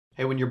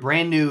Okay, when you're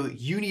brand new,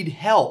 you need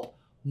help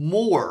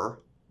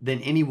more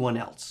than anyone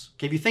else.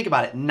 Okay, if you think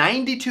about it,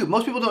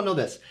 most people don't know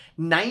this,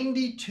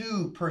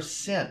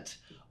 92%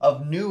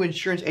 of new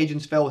insurance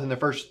agents fail within their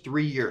first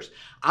 3 years.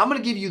 I'm gonna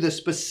give you the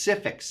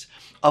specifics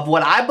of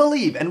what I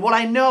believe and what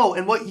I know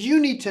and what you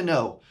need to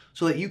know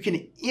so that you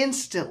can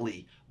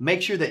instantly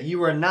make sure that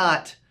you are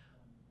not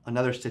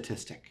another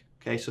statistic.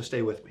 Okay, so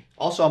stay with me.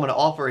 Also, I'm gonna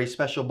offer a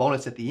special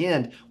bonus at the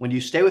end. When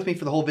you stay with me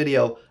for the whole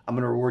video, I'm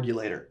gonna reward you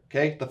later,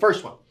 okay? The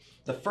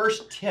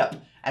first tip,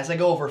 as I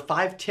go over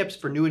 5 tips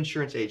for new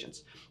insurance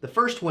agents. The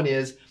first one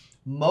is,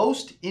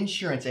 most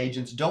insurance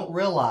agents don't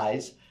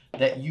realize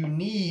that you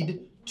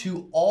need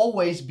to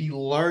always be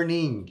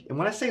learning. And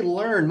when I say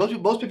learn,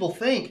 most people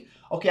think,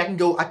 okay, I can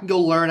go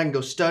learn, I can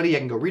go study, I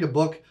can go read a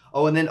book,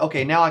 oh, and then,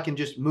 okay, now I can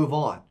just move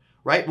on.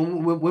 Right?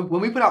 When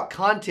we put out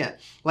content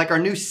like our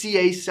new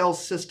CA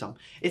sales system,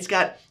 it's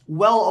got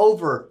well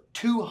over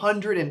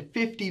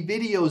 250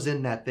 videos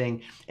in that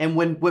thing. And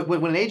when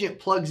an agent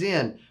plugs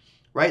in,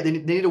 right, they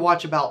need to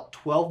watch about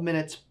 12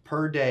 minutes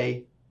per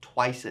day,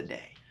 twice a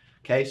day.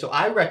 Okay, so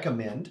I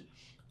recommend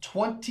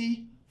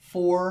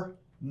 24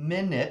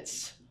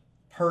 minutes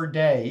per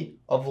day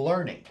of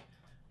learning.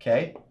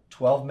 Okay,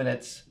 12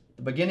 minutes at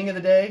the beginning of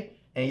the day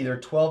and either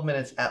 12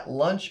 minutes at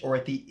lunch or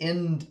at the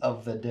end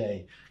of the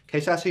day. Okay,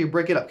 so that's how you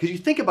break it up. Because you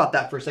think about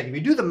that for a second. If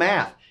you do the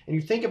math and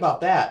you think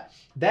about that,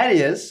 that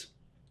is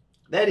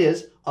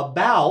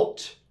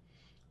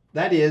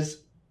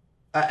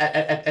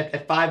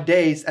at 5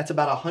 days, that's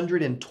about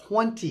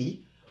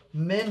 120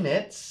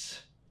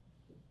 minutes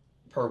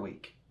per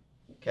week.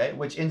 Okay,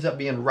 which ends up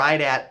being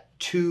right at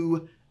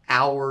 2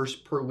 hours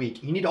per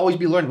week. You need to always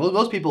be learning.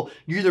 Most people,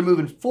 you're either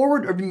moving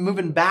forward or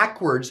moving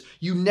backwards.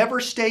 You never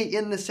stay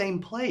in the same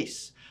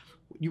place.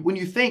 When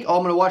you think, oh,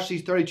 I'm going to watch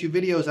these 32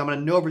 videos, I'm going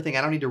to know everything,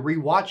 I don't need to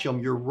rewatch them,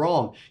 you're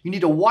wrong. You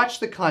need to watch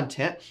the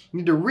content, you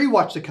need to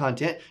rewatch the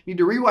content, you need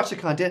to rewatch the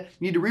content,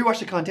 you need to rewatch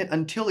the content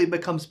until it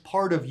becomes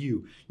part of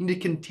you. You need to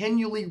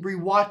continually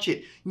rewatch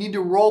it. You need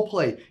to role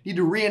play, you need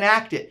to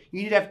reenact it.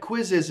 You need to have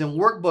quizzes and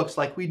workbooks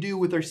like we do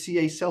with our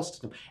CA sales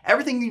system.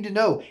 Everything you need to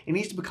know, it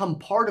needs to become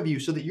part of you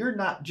so that you're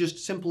not just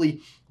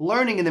simply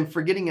learning and then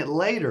forgetting it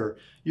later.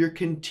 You're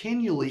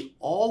continually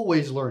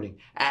always learning.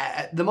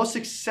 The most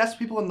successful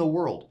people in the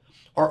world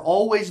are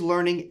always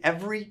learning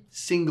every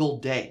single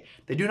day.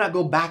 They do not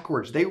go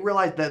backwards. They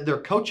realize that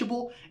they're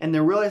coachable and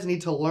they realize they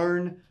need to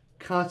learn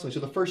constantly.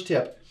 So the first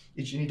tip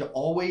is you need to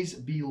always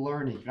be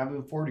learning. You're not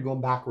moving forward, you're going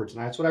backwards.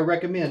 And that's what I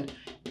recommend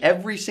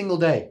every single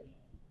day,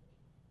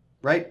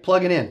 right?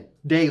 Plug it in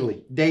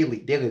daily.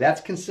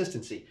 That's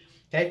consistency,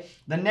 okay?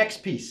 The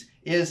next piece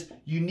is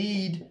you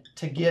need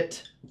to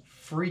get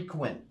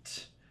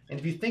frequent. And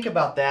if you think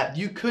about that,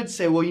 you could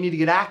say, well, you need to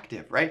get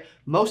active, right?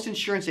 Most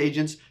insurance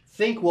agents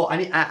think, well,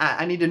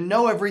 I need to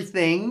know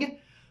everything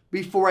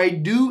before I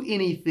do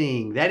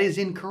anything. That is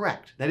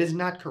incorrect. That is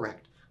not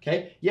correct.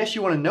 Okay? Yes,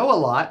 you want to know a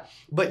lot,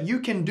 but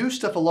you can do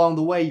stuff along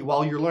the way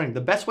while you're learning.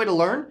 The best way to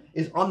learn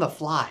is on the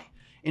fly.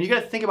 And you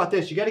got to think about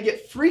this. You got to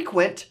get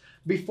frequent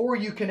before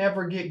you can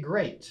ever get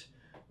great,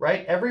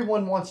 right?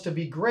 Everyone wants to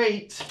be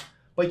great,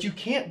 but you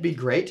can't be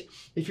great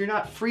if you're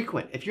not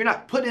frequent. If you're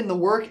not putting in the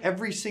work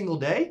every single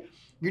day,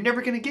 you're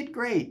never going to get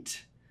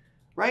great,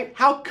 right?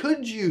 How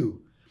could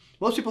you?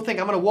 Most people think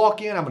I'm going to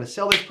walk in, I'm going to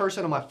sell this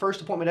person on my first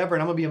appointment ever,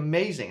 and I'm going to be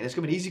amazing. And it's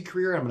going to be an easy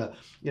career. And I'm going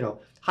to,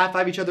 high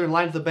five each other in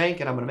line to the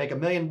bank, and I'm going to make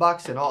 $1 million,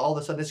 and all of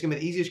a sudden this is going to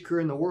be the easiest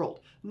career in the world.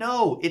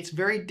 No, it's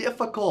very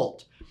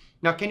difficult.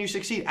 Now, can you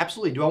succeed?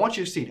 Absolutely. Do I want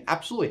you to succeed?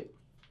 Absolutely.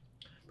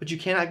 But you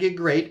cannot get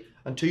great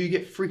until you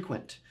get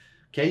frequent.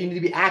 Okay, you need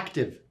to be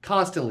active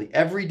constantly,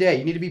 every day.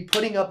 You need to be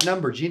putting up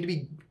numbers. You need to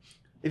be,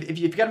 if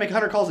you got to make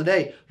 100 calls a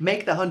day,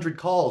 make the 100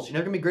 calls. You're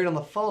never going to be great on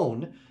the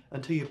phone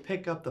until you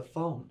pick up the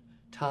phone.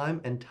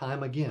 Time and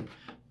time again.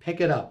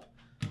 Pick it up.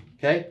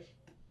 Okay?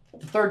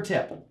 The third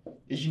tip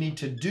is you need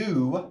to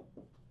do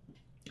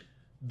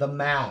the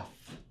math.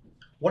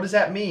 What does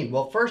that mean?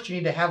 Well, first you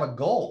need to have a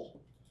goal,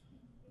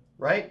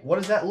 right? What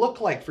does that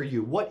look like for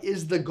you? What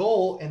is the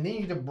goal? And then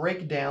you need to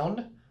break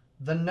down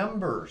the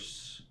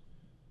numbers.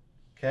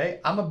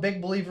 Okay? I'm a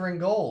big believer in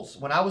goals.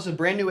 When I was a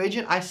brand new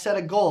agent, I set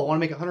a goal. I want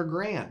to make 100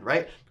 grand,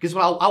 right? Because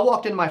when I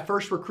walked into my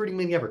first recruiting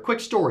meeting ever, quick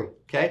story,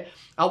 okay?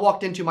 I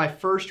walked into my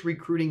first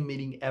recruiting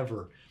meeting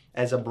ever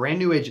as a brand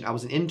new agent. I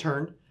was an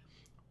intern,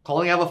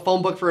 calling out a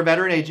phone book for a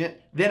veteran agent.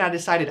 Then I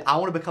decided I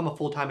want to become a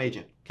full-time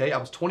agent, okay? I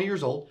was 20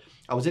 years old.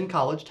 I was in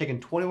college, taking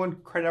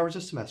 21 credit hours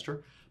a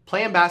semester,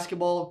 playing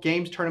basketball,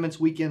 games, tournaments,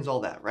 weekends,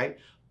 all that, right?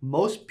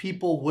 Most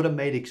people would have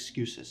made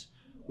excuses.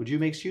 Would you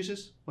make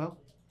excuses? Well,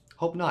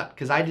 hope not,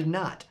 because I did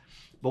not.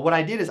 But what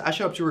I did is I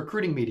showed up to a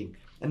recruiting meeting,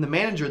 and the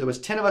manager, there was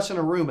 10 of us in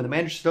a room, and the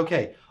manager said,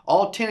 okay,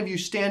 all 10 of you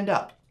stand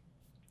up,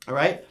 all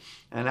right?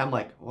 And I'm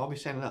like, well, I'll be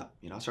standing up.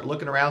 I start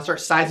looking around,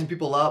 start sizing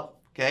people up,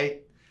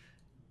 okay?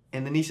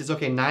 And then he says,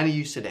 okay, 9 of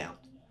you sit down.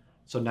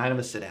 So 9 of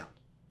us sit down.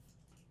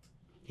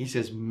 He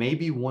says,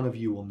 maybe one of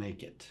you will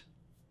make it.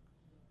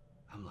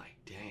 I'm like,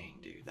 dang,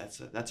 dude,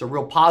 that's a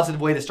real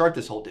positive way to start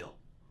this whole deal,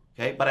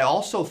 okay? But I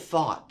also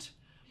thought,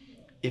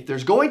 If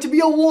there's going to be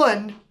a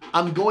 1,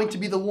 I'm going to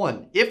be the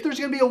 1. If there's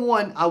going to be a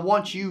 1, I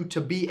want you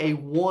to be a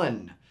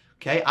 1.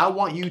 Okay? I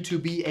want you to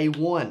be a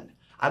 1.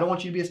 I don't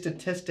want you to be a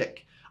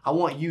statistic. I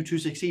want you to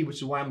succeed, which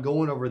is why I'm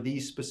going over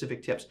these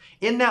specific tips.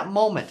 In that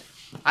moment,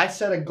 I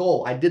set a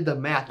goal. I did the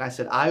math, and I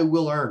said, I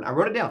will earn. I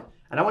wrote it down,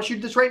 and I want you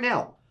to do this right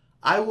now.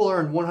 I will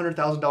earn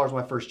 $100,000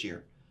 my first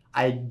year.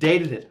 I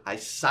dated it. I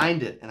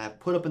signed it, and I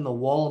put up in the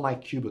wall of my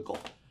cubicle.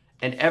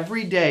 And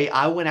every day,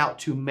 I went out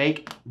to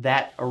make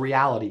that a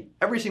reality.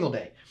 Every single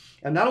day.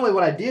 And not only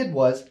what I did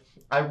was,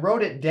 I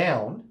wrote it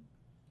down,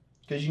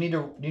 because you need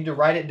to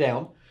write it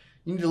down.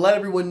 You need to let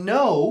everyone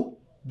know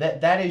that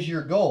that is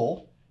your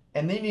goal.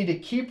 And then you need to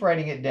keep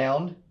writing it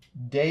down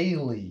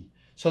daily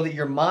so that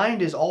your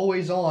mind is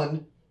always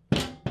on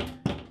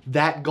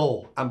that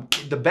goal.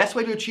 The best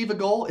way to achieve a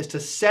goal is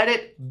to set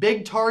it,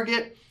 big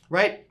target,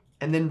 right?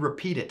 And then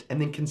repeat it. And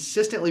then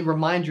consistently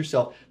remind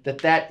yourself that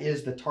that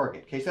is the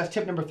target. Okay, so that's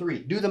tip number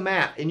 3. Do the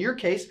math. In your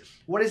case,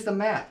 what is the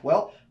math?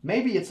 Well,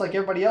 maybe it's like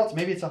everybody else.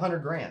 Maybe it's 100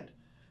 grand.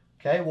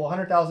 Okay, well,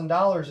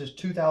 $100,000 is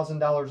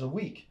 $2,000 a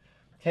week.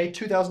 Okay,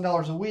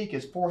 $2,000 a week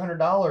is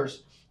 $400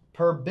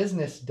 per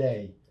business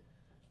day.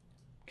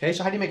 Okay,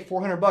 so how do you make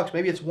 400 bucks?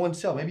 Maybe it's 1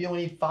 sale. Maybe you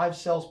only need 5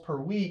 sales per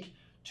week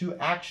to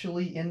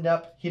actually end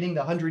up hitting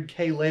the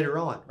 100K later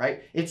on,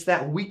 right? It's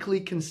that weekly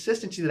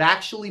consistency that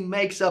actually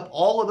makes up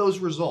all of those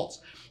results,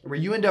 where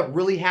you end up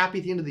really happy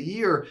at the end of the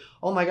year.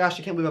 Oh my gosh,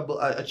 I can't believe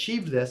I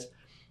achieved this.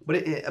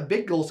 But a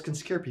big goal can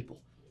scare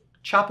people.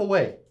 Chop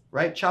away,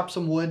 right? Chop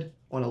some wood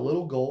on a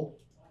little goal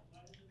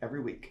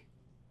every week.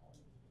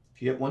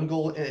 If you hit 1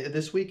 goal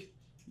this week,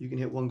 you can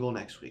hit 1 goal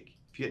next week.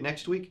 If you hit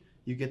next week,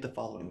 you get the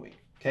following week.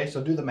 Okay,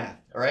 so do the math,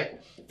 all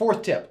right?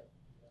 Fourth tip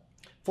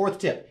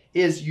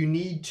is you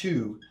need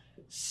to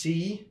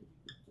see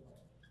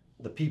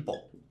the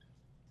people.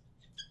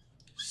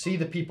 See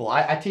the people.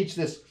 I teach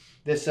this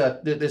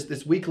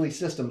weekly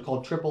system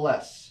called Triple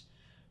S,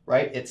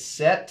 right? It's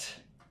set,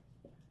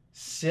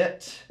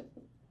 sit,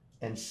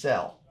 and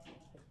sell.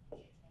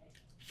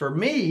 For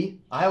me,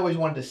 I always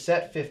wanted to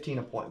set 15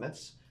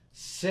 appointments,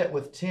 sit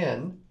with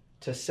 10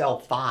 to sell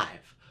 5.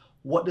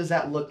 What does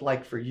that look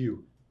like for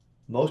you?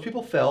 Most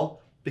people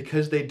fail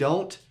because they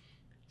don't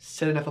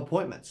set enough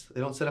appointments.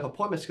 They don't set enough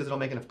appointments because they don't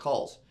make enough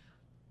calls,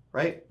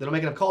 right? They don't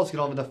make enough calls because they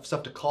don't have enough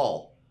stuff to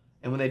call.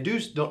 And when they do,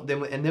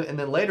 and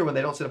then later when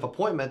they don't set up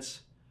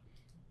appointments,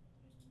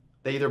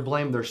 they either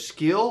blame their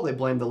skill, they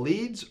blame the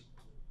leads,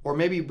 or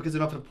maybe because they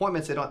don't have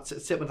appointments, they don't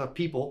sit with enough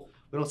people.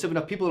 We don't sit with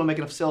enough people, we don't make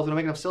enough sales, we don't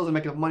make enough sales, we don't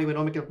make enough money, we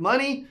don't make enough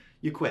money,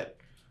 you quit,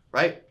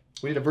 right?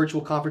 We did a virtual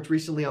conference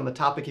recently on the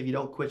topic, if you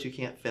don't quit, you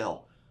can't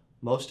fail.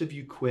 Most of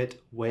you quit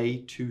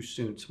way too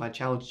soon. So my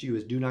challenge to you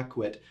is do not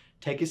quit.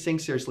 Take this thing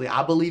seriously.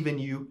 I believe in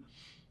you.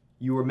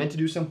 You were meant to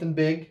do something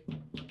big,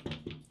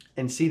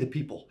 and see the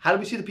people. How do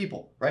we see the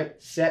people, right?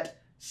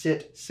 Set,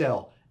 sit,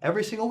 sell.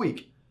 Every single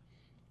week.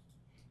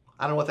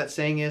 I don't know what that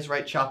saying is,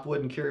 right? Chop wood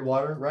and carry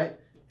water, right?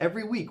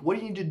 Every week. What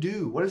do you need to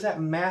do? What does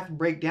that math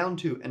break down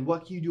to? And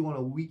what can you do on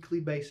a weekly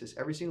basis,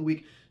 every single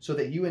week, so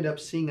that you end up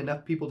seeing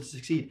enough people to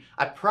succeed?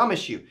 I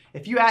promise you,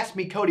 if you ask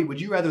me, Cody,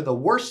 would you rather the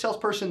worst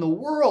salesperson in the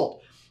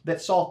world that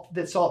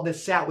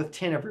sat with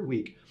 10 every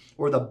week,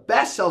 or the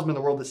best salesman in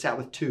the world that sat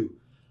with 2?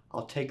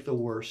 I'll take the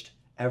worst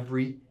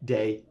every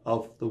day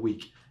of the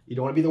week. You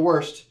don't want to be the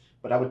worst,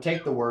 but I would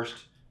take the worst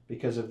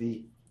because of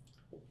the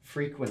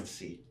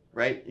frequency,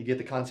 right? You get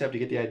the concept,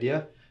 you get the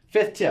idea.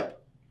 Fifth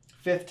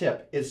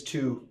tip is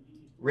to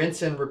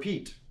rinse and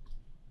repeat,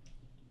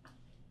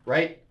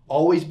 right?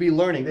 Always be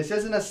learning. This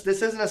isn't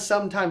a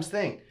sometimes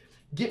thing.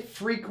 Get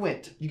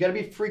frequent. You got to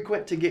be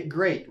frequent to get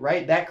great,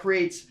 right? That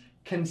creates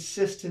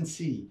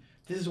consistency.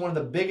 This is one of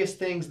the biggest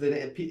things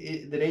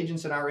that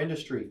agents in our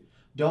industry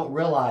don't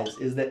realize,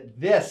 is that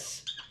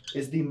this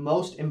is the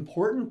most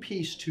important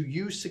piece to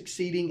you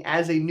succeeding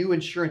as a new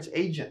insurance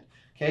agent.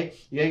 Okay,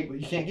 you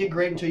can't get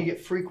great until you get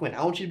frequent.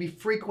 I want you to be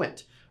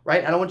frequent,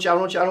 right? I don't want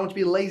you to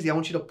be lazy. I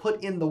want you to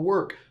put in the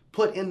work,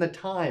 put in the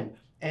time,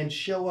 and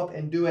show up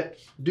and do it.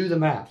 Do the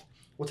math.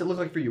 What's it look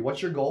like for you?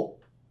 What's your goal?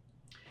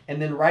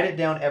 And then write it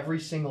down every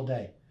single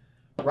day.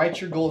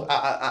 Write your goals.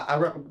 I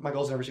write my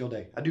goals every single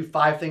day. I do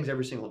 5 things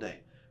every single day,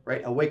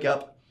 right? I wake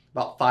up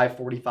about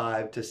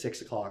 5:45 to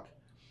 6 o'clock.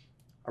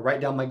 I write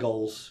down my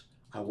goals.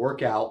 I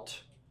work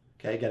out.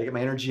 Okay, got to get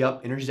my energy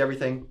up. Energy is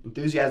everything.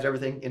 Enthusiasm is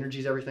everything. Energy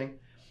is everything.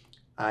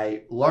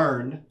 I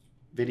learn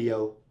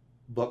video,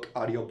 book,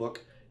 audio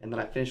book, and then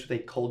I finish with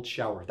a cold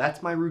shower.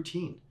 That's my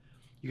routine.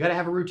 You got to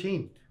have a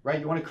routine, right?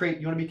 You want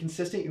to be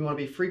consistent. You want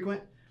to be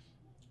frequent,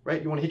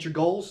 right? You want to hit your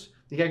goals.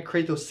 You got to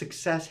create those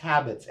success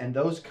habits, and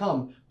those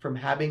come from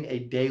having a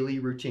daily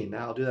routine.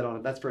 Now I'll do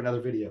that that's for another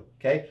video.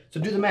 Okay, so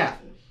do the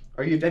math.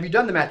 Have you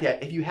done the math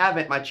yet? If you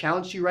haven't, my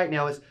challenge to you right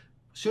now is,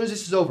 as soon as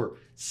this is over,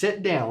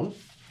 sit down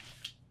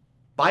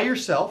by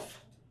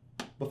yourself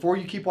before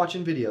you keep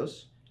watching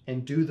videos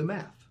and do the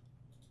math.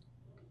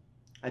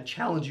 I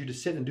challenge you to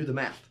sit and do the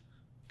math.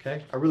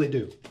 Okay, I really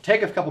do.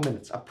 Take a couple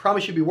minutes. I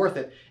promise you'll be worth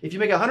it. If you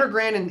make 100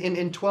 grand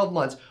in 12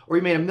 months, or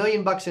you made $1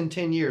 million in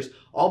 10 years,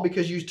 all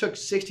because you took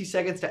 60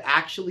 seconds to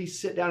actually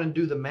sit down and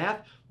do the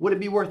math, would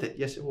it be worth it?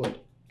 Yes, it would.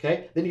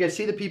 Okay, then you got to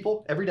see the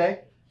people every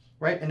day,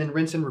 right? And then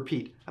rinse and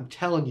repeat. I'm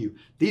telling you,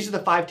 these are the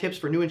 5 tips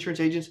for new insurance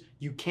agents.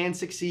 You can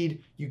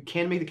succeed, you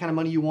can make the kind of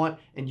money you want,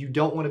 and you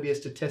don't want to be a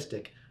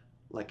statistic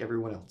like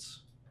everyone else.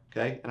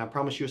 Okay, and I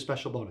promise you a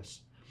special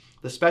bonus.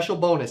 The special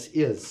bonus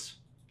is,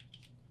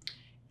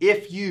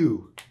 if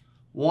you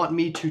want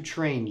me to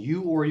train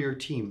you or your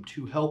team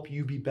to help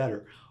you be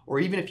better, or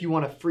even if you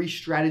want a free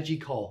strategy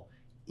call,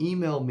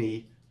 email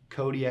me,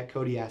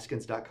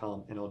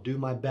 Cody@CodyAskins.com, and I'll do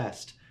my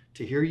best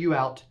to hear you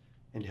out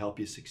and help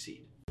you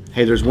succeed.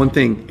 Hey, there's one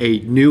thing a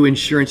new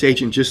insurance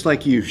agent just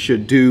like you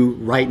should do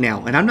right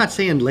now. And I'm not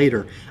saying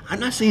later. I'm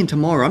not saying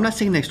tomorrow. I'm not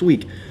saying next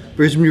week.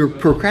 Because when you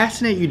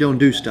procrastinate, you don't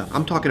do stuff.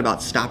 I'm talking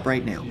about stop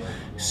right now.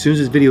 As soon as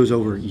this video is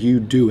over,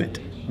 you do it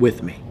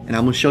with me. And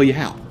I'm going to show you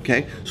how,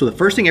 okay? So the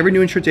first thing every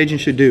new insurance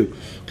agent should do,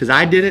 because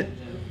I did it,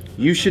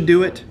 you should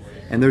do it.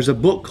 And there's a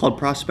book called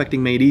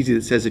Prospecting Made Easy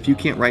that says if you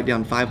can't write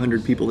down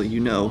 500 people that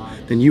you know,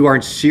 then you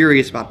aren't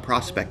serious about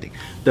prospecting.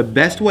 The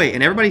best way,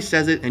 and everybody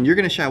says it, and you're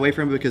going to shy away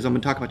from it because I'm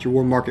going to talk about your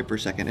warm market for a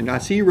second. And I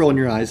see you rolling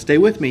your eyes. Stay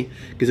with me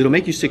because it'll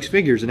make you 6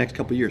 figures the next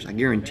couple of years. I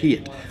guarantee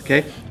it,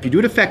 okay? If you do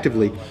it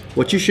effectively,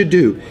 what you should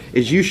do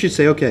is you should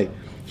say, okay,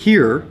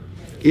 here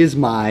is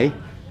my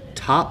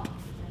top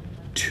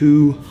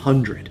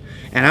 200.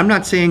 And I'm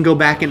not saying go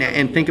back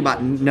and think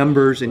about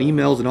numbers and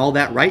emails and all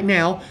that right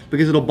now,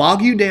 because it'll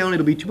bog you down,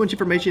 it'll be too much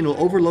information,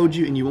 it'll overload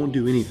you, and you won't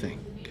do anything.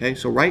 Okay,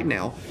 so right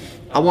now,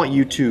 I want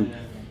you to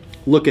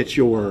look at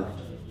your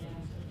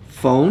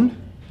phone.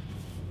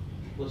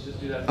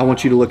 I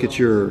want you to look at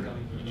your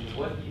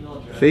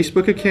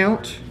Facebook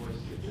account.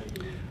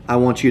 I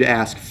want you to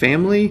ask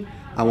family.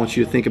 I want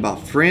you to think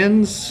about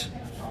friends.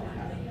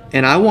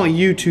 And I want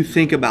you to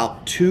think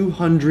about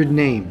 200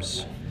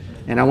 names.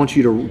 And I want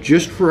you to,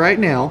 just for right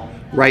now,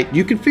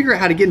 you can figure out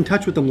how to get in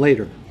touch with them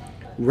later.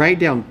 Write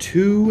down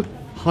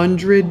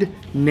 200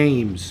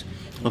 names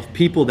of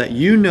people that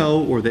you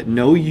know or that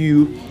know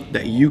you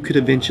that you could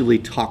eventually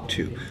talk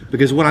to.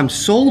 Because what I'm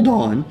sold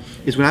on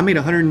is when I made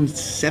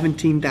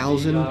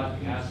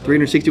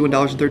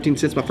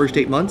 $117,361.13 my first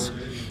 8 months,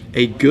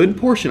 a good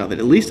portion of it,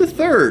 at least a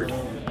third,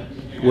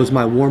 was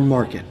my warm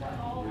market.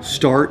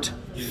 Start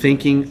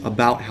thinking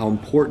about how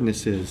important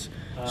this is.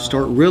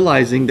 Start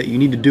realizing that you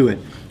need to do it.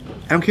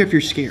 I don't care if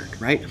you're scared,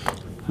 right?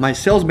 My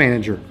sales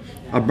manager,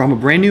 I'm a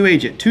brand new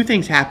agent. 2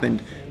 things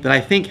happened that I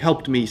think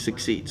helped me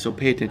succeed. So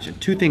pay attention.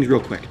 2 things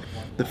real quick.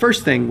 The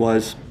first thing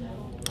was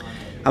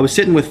I was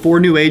sitting with 4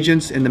 new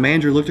agents and the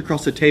manager looked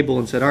across the table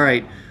and said, all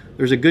right,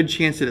 there's a good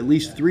chance that at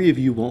least 3 of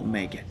you won't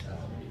make it.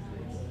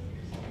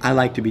 I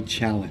like to be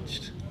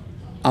challenged.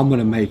 I'm going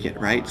to make it,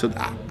 right? So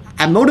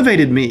I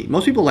motivated me.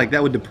 Most people like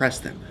that would depress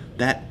them.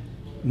 That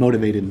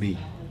motivated me,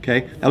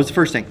 okay? That was the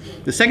first thing.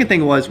 The second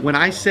thing was when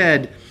I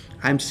said,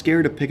 I'm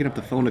scared of picking up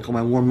the phone to call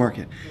my warm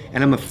market.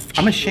 And I'm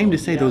ashamed to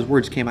say those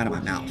words came out of my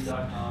mouth.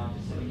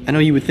 I know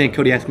you would think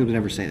Cody Askins would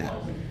never say that.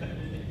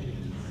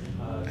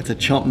 That's a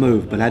chump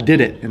move, but I did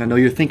it, and I know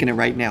you're thinking it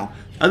right now.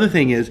 Other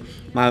thing is,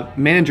 my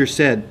manager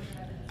said,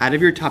 out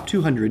of your top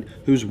 200,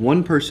 who's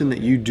one person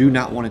that you do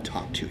not want to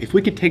talk to? If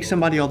we could take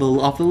somebody off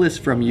the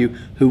list from you,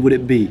 who would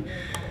it be?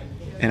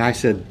 And I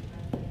said,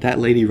 that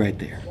lady right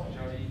there.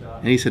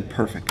 And he said,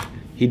 perfect.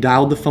 He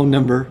dialed the phone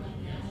number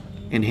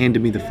and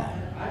handed me the phone.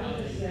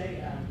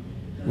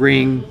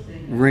 Ring,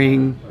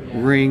 ring,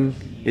 ring.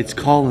 It's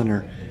calling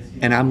her.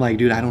 And I'm like,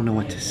 dude, I don't know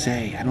what to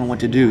say. I don't know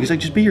what to do. He's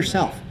like, just be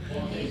yourself.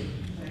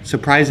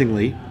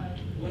 Surprisingly,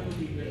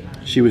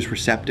 she was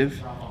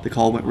receptive. The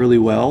call went really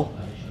well.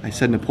 I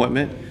set an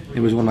appointment.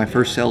 It was one of my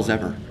first sales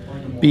ever.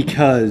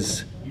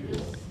 Because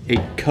a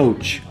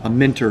coach, a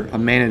mentor, a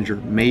manager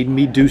made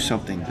me do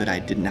something that I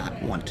did not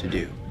want to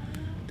do.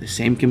 The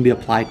same can be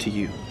applied to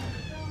you.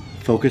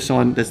 Focus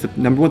on, that's the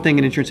number 1 thing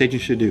an insurance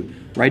agent should do.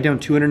 Write down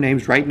 200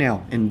 names right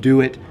now and do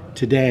it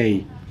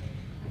today.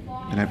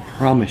 And I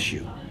promise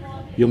you,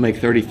 you'll make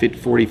 30, 50,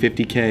 40,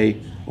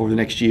 50K over the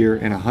next year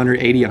and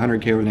 180,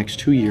 100K over the next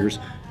 2 years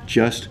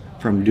just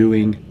from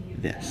doing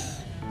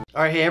this.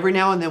 All right, hey, every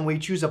now and then we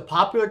choose a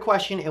popular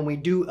question and we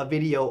do a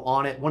video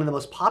on it. One of the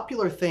most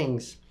popular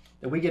things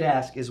that we get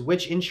asked is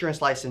which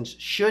insurance license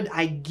should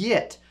I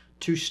get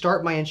to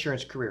start my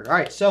insurance career? All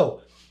right,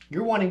 so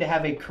you're wanting to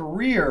have a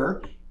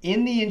career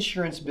in the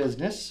insurance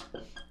business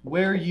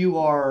where you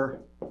are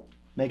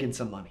making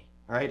some money.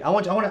 All right, I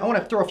want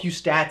to throw a few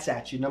stats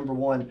at you. Number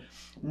 1,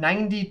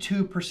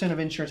 92% of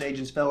insurance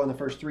agents fail in the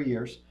first 3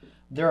 years.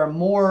 There are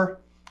more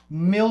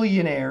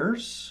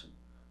millionaires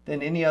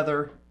than any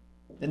other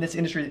in this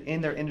industry,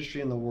 in their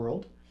industry in the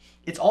world.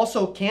 It's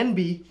also can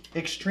be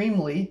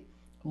extremely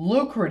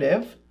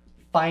lucrative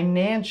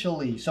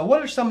financially. So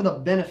what are some of the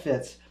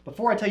benefits?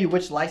 Before I tell you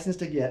which license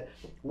to get,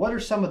 what are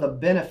some of the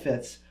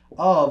benefits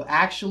of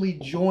actually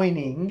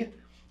joining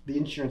the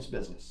insurance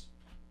business?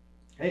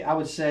 Okay, I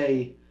would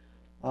say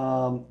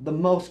the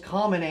most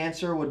common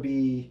answer would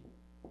be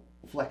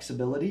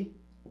flexibility.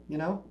 You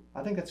know,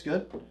 I think that's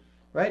good,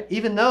 right?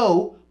 Even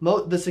though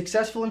the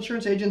successful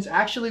insurance agents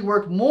actually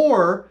work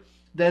more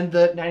than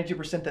the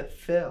 92% that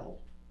fail,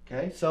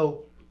 okay?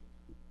 So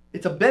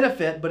it's a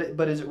benefit,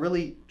 but is it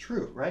really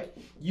true, right?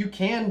 You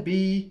can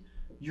be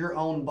your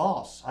own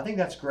boss. I think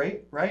that's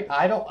great, right?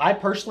 I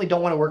personally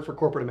don't want to work for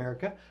corporate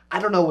America. I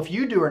don't know if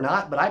you do or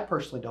not, but I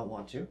personally don't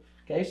want to.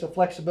 Okay, so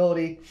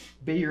flexibility,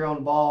 be your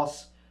own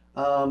boss.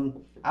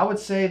 I would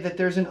say that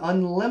there's an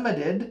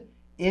unlimited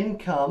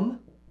income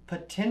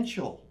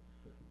potential,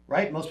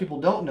 right? Most people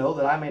don't know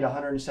that I made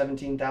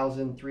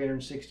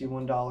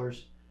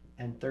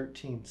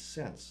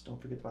 $117,361.13.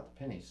 Don't forget about the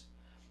pennies.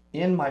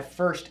 In my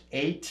first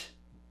 8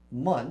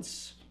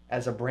 months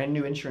as a brand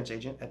new insurance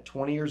agent at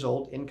 20 years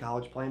old in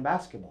college playing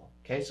basketball.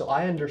 Okay, so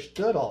I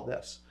understood all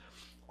this.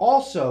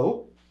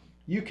 Also,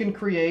 you can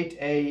create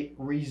a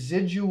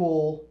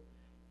residual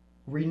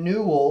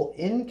renewal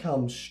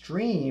income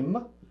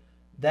stream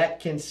that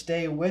can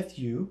stay with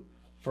you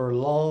for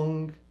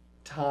long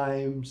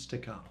times to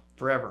come,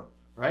 forever,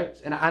 right?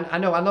 And I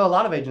know a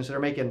lot of agents that are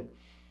making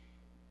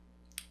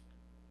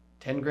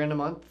 10 grand a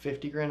month,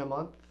 50 grand a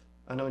month.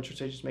 I know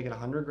insurance agents making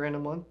 100 grand a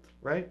month,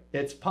 right?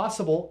 It's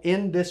possible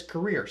in this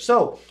career.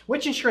 So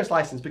which insurance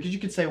license? Because you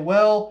could say,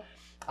 well,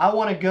 I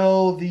want to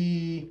go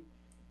the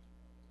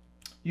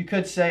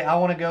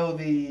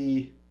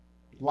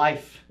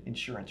life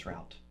insurance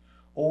route,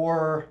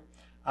 or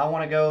I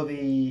want to go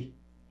the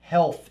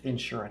health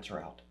insurance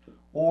route,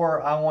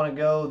 or I want to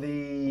go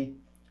the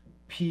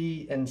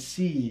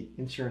P&C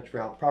insurance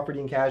route, property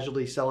and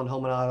casualty, selling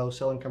home and auto,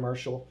 selling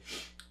commercial.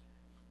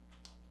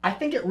 I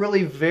think it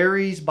really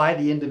varies by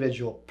the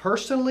individual.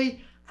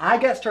 Personally, I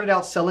got started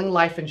out selling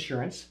life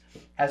insurance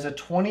as a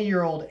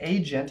 20-year-old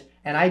agent,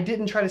 and I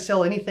didn't try to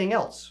sell anything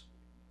else.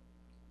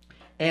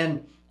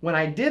 And when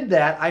I did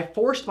that, I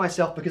forced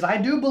myself, because I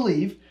do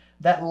believe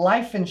that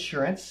life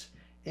insurance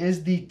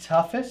is the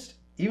toughest,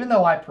 even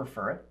though I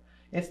prefer it,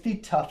 it's the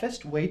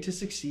toughest way to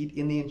succeed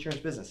in the insurance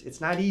business. It's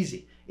not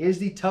easy. It is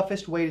the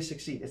toughest way to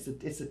succeed.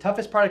 It's the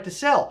toughest product to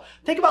sell.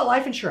 Think about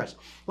life insurance.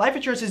 Life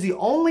insurance is the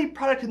only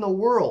product in the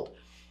world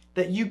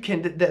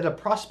that a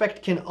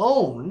prospect can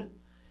own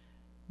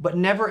but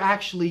never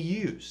actually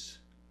use.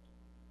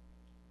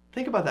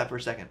 Think about that for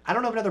a second. I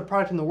don't know of another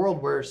product in the world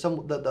where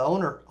the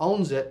owner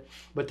owns it,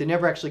 but they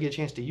never actually get a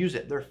chance to use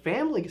it. Their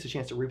family gets a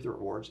chance to reap the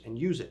rewards and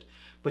use it.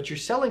 But you're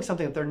selling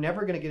something that they're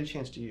never going to get a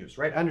chance to use,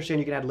 right? I understand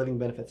you can add living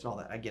benefits and all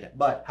that. I get it.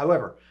 But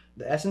however,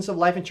 the essence of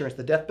life insurance,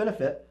 the death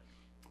benefit,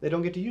 they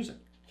don't get to use it,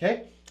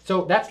 okay?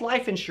 So that's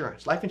life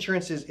insurance. Life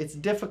insurance it's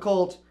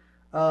difficult.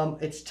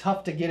 It's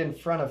tough to get in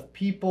front of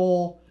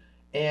people.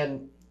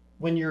 And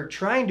when you're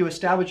trying to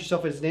establish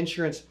yourself as an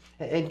insurance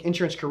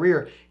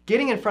career,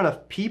 getting in front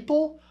of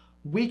people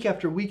week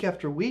after week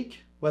after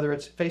week, whether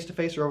it's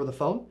face-to-face or over the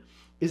phone,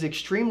 is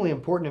extremely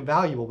important and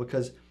valuable,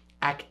 because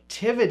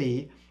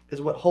activity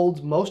is what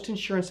holds most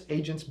insurance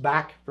agents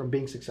back from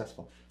being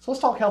successful. So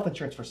let's talk health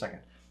insurance for a second,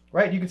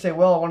 right? You could say,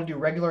 well, I want to do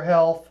regular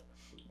health,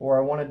 or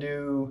I want to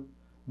do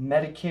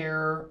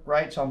Medicare,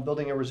 right? So I'm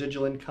building a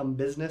residual income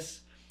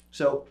business.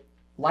 So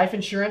life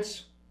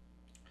insurance,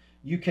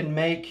 you can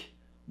make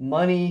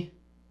money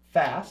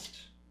fast,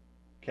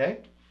 okay?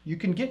 You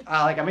can get,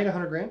 like I made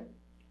 100 grand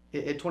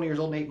at 20 years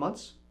old in 8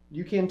 months.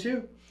 You can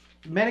too.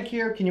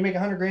 Medicare, can you make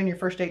 100 grand in your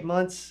first 8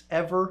 months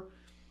ever?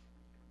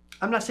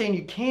 I'm not saying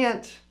you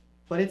can't,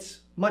 but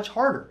it's much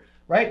harder,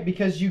 right?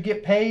 Because you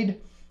get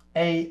paid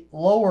a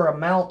lower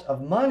amount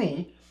of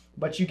money,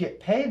 but you get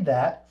paid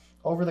that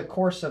over the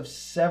course of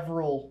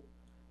several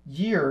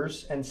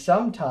years, and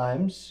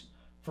sometimes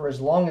for as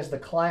long as the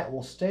client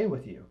will stay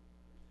with you.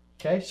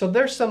 Okay, so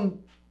there's some.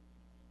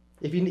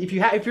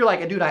 If you're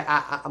like, dude,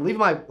 I'm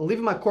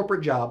leaving my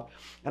corporate job,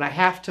 and I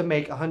have to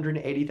make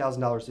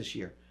 $180,000 this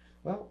year.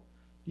 Well,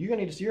 you're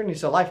gonna need to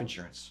sell life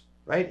insurance,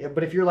 right?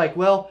 But if you're like,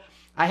 well,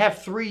 I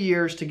have 3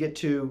 years to get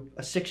to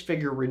a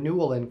 6-figure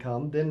renewal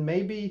income, then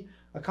maybe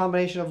a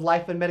combination of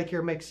life and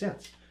Medicare makes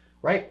sense,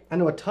 right? I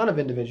know a ton of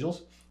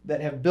individuals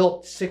that have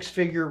built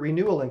 6-figure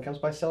renewal incomes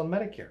by selling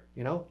Medicare.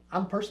 You know,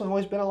 I'm personally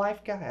always been a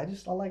life guy.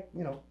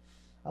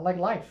 I like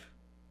life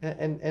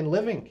and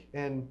living,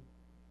 and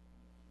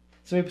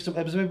some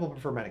people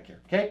prefer Medicare.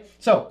 Okay,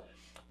 so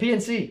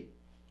P&C,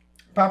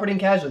 property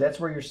and casualty. That's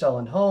where you're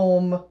selling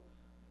home,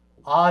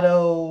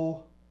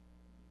 auto,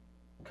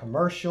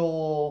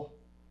 commercial,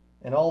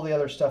 and all the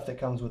other stuff that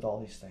comes with all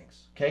these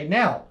things. Okay,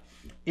 now,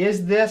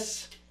 is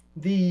this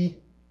the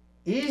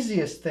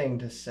easiest thing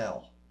to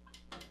sell?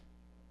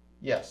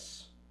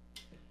 Yes.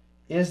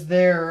 Is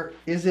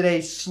it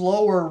a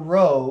slower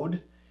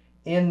road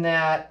in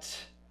that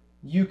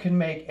you can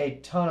make a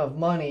ton of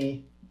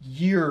money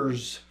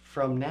years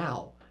from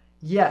now?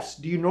 Yes.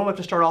 Do you normally have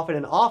to start off in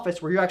an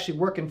office where you're actually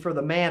working for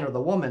the man or the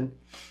woman,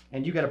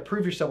 and you got to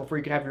prove yourself before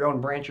you can have your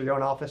own branch or your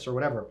own office or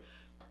whatever?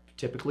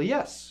 Typically,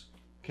 yes.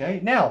 Okay.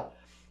 Now,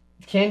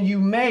 can you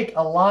make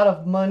a lot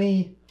of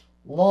money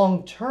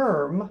long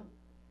term?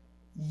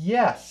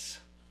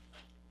 Yes.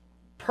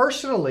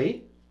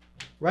 Personally,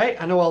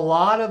 right? I know a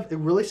lot of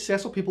really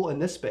successful people in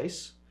this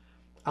space.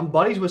 I'm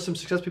buddies with some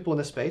successful people in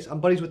this space. I'm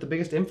buddies with the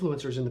biggest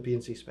influencers in the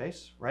PNC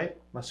space, right?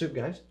 My soup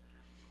guys.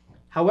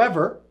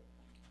 However,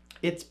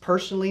 it's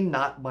personally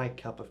not my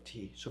cup of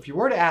tea. So if you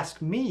were to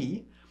ask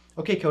me,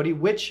 okay, Cody,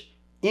 which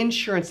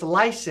insurance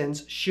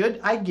license should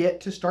I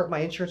get to start my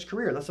insurance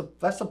career? That's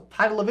the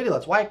title of the video.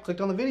 That's why I clicked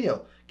on the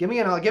video. Give me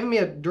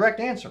a direct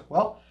answer.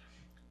 Well,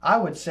 I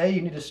would say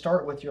you need to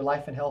start with your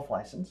life and health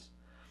license.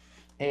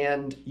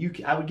 And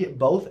I would get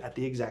both at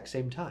the exact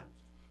same time.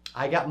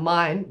 I got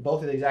mine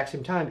both at the exact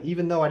same time,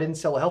 even though I didn't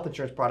sell a health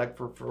insurance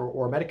product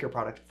or a Medicare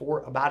product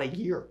for about a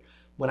year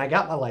when I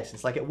got my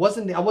license. Like I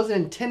wasn't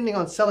intending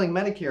on selling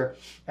Medicare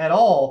at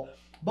all.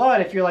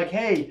 But if you're like,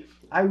 hey,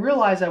 I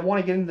realize I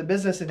want to get into the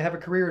business and have a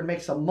career and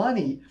make some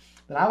money,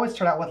 then I would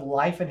start out with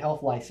life and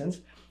health license,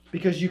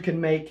 because you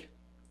can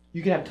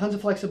have tons of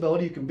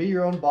flexibility. You can be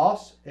your own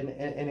boss and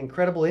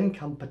incredible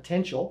income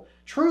potential.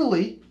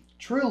 Truly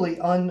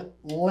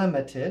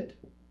unlimited,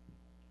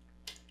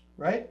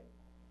 right?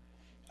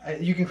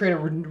 You can create a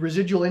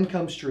residual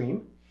income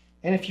stream.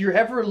 And if you're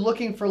ever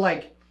looking for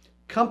like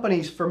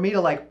companies for me to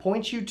like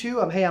point you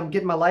to, hey, I'm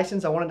getting my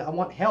license, I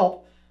want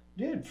help,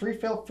 dude,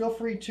 feel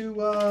free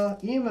to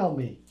email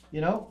me.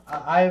 You know,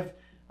 I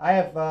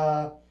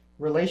have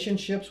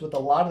relationships with a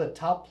lot of the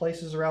top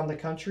places around the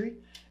country,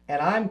 and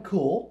I'm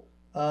cool.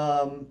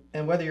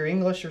 And whether you're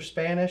English or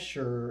Spanish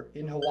or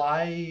in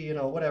Hawaii, you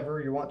know,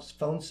 whatever, you want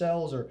phone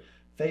sales or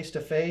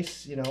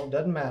face-to-face, you know,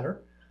 doesn't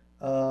matter.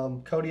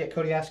 Cody at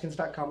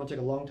CodyAskins.com. It'll take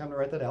a long time to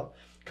write that out.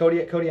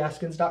 Cody at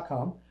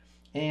CodyAskins.com.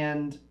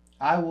 And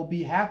I will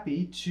be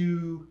happy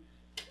to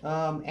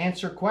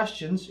answer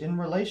questions in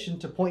relation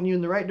to pointing you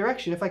in the right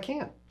direction if I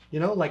can. You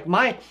know, like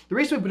the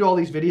reason we do all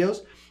these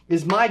videos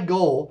is my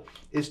goal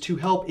is to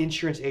help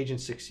insurance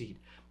agents succeed.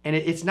 And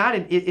it's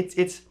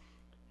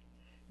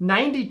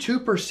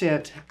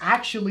 92%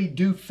 actually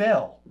do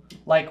fail.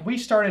 Like we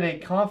started a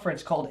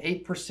conference called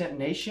 8%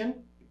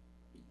 Nation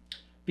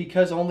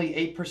because only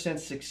 8%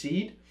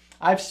 succeed.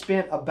 I've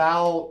spent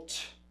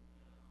about,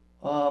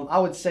 I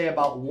would say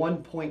about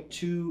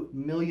 $1.2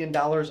 million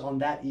on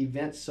that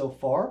event so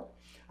far.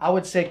 I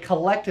would say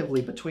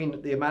collectively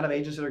between the amount of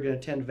agents that are going to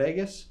attend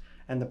Vegas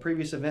and the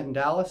previous event in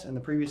Dallas and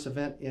the previous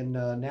event in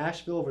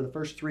Nashville over the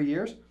first 3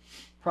 years,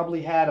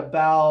 probably had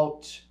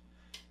about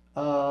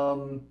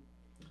 2,000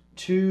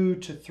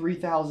 to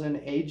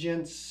 3,000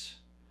 agents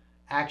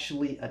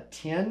actually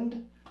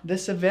attend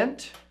this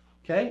event,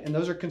 okay? And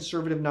those are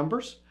conservative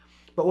numbers.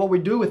 But what we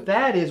do with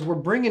that is we're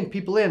bringing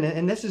people in,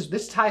 and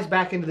this ties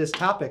back into this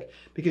topic,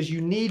 because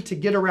you need to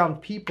get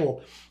around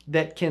people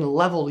that can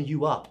level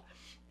you up.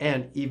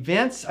 And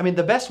events, I mean,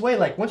 the best way,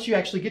 like once you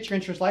actually get your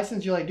insurance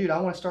license, you're like, dude, I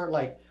want to start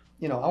like,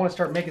 you know, I want to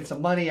start making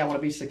some money. I want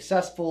to be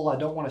successful. I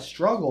don't want to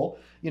struggle,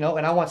 you know,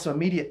 and I want some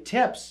immediate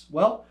tips.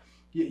 Well,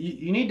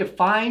 you need to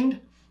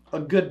find a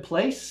good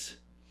place.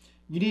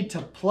 You need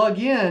to plug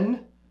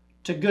in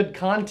to good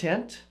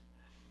content.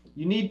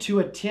 You need to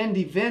attend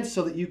events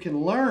so that you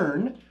can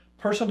learn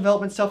personal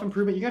development,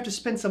 self-improvement. You have to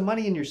spend some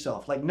money in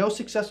yourself. Like no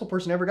successful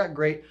person ever got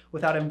great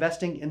without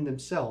investing in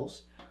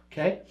themselves,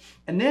 okay?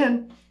 And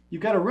then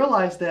you've got to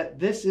realize that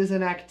this is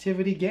an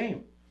activity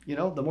game. You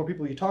know, the more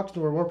people you talk to, the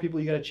more people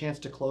you get a chance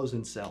to close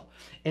and sell.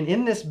 And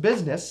in this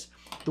business,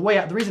 the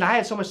reason I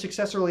had so much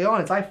success early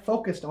on is I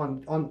focused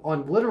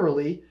on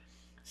literally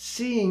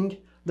seeing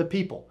the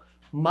people.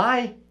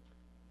 My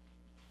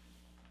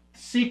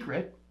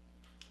secret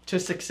to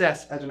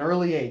success at an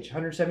early age,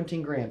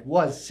 117 grand,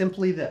 was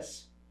simply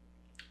this.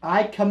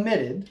 I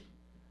committed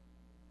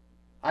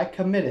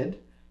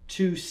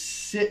to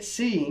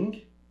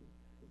seeing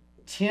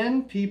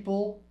 10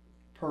 people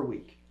per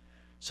week.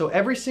 So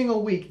every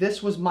single week,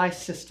 this was my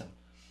system.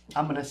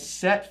 I'm going to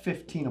set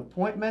 15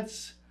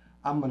 appointments.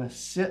 I'm going to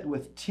sit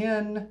with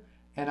 10,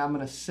 and I'm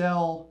going to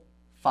sell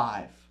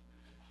 5.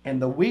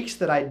 And the weeks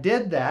that I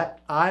did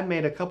that, I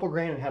made a couple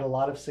grand and had a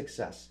lot of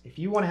success. If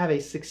you want to have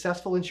a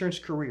successful insurance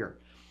career,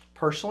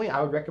 personally,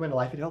 I would recommend a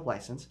life and health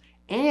license.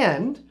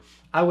 And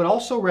I would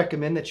also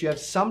recommend that you have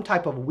some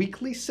type of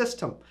weekly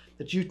system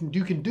that you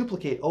can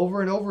duplicate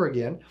over and over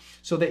again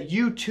so that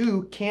you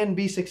too can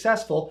be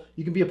successful.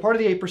 You can be a part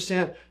of the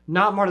 8%,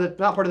 not part of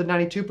the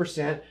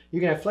 92%. You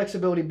can have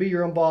flexibility, be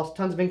your own boss,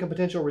 tons of income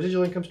potential,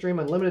 residual income stream,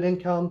 unlimited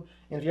income.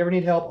 And if you ever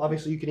need help,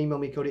 obviously you can email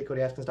me, Cody at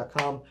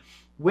CodyAskins.com.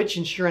 Which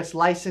insurance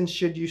license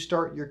should you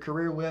start your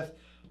career with?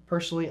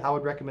 Personally, I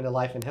would recommend a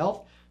life and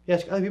health. You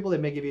ask other people, they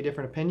may give you a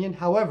different opinion.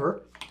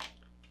 However,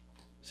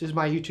 this is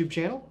my YouTube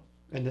channel,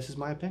 and this is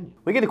my opinion.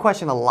 We get the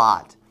question a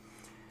lot.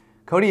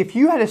 Cody, if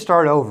you had to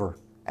start over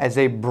as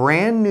a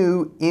brand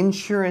new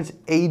insurance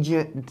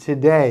agent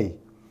today,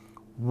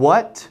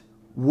 what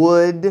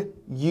would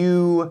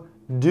you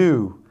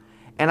do?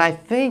 And I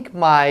think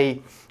my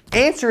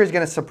answer is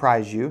going to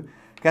surprise you,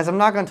 because I'm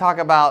not going to talk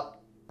about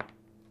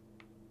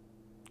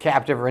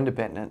captive or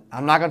independent.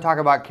 I'm not going to talk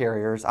about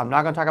carriers. I'm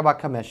not going to talk about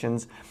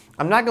commissions.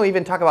 I'm not going to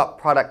even talk about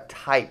product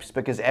types,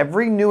 because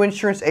every new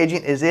insurance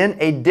agent is in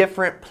a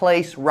different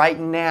place right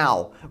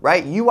now,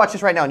 right? You watch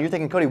this right now and you're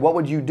thinking, Cody, what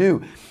would you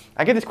do?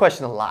 I get this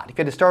question a lot. If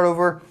you had to start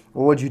over,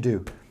 what would you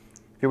do?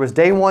 If it was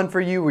day one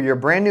for you, where you're a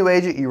brand new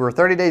agent, you were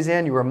 30 days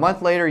in, you were a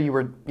month later, you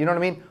know what I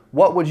mean?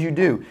 What would you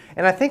do?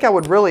 And I think I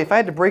would really, if I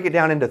had to break it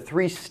down into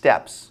 3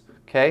 steps,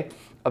 okay,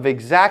 of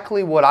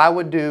exactly what I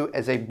would do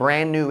as a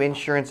brand new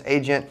insurance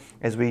agent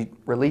as we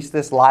release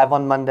this live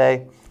on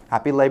Monday.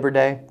 Happy Labor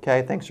Day,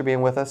 okay? Thanks for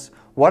being with us.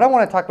 What I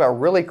want to talk about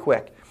really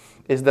quick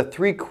is the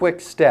 3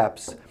 quick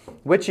steps,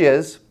 which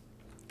is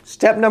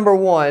step number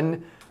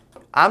 1,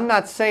 I'm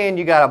not saying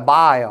you got to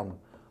buy them,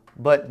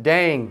 but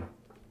dang,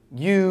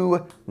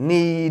 you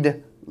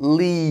need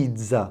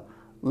leads.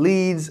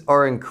 Leads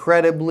are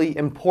incredibly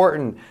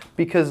important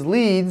because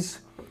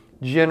leads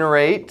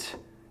generate,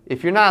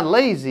 if you're not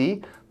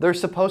lazy, they're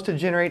supposed to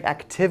generate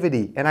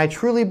activity. And I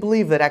truly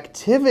believe that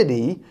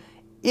activity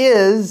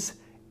is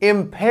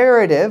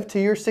imperative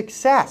to your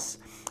success.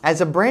 As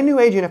a brand new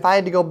agent, if I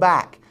had to go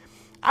back,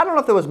 I don't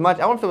know if there was much, I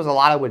don't know if there was a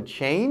lot I would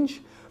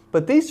change,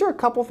 but these are a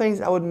couple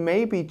things I would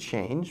maybe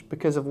change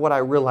because of what I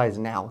realize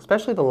now,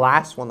 especially the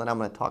last one that I'm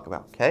going to talk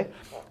about, okay?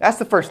 That's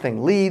the first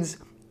thing. Leads,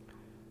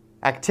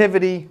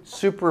 activity,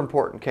 super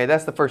important, okay?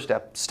 That's the first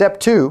step. Step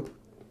 2,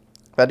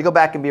 if I had to go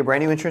back and be a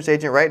brand new insurance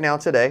agent right now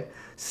today,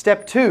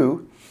 step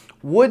 2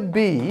 would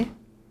be,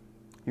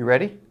 you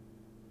ready?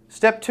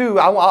 Step 2,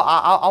 I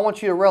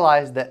want you to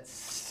realize that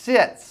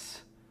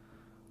sits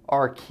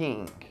are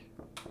king.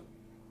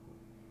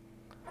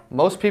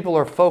 Most people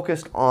are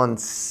focused on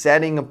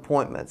setting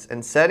appointments,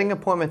 and setting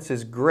appointments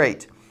is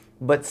great,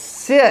 but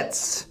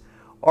sits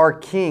are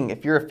king.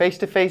 If you're a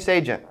face-to-face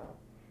agent,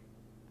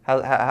 how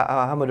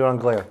am I doing on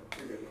glare?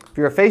 If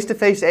you're a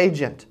face-to-face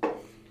agent,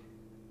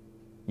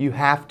 you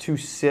have to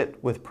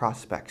sit with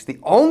prospects. The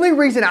only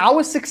reason I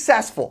was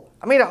successful,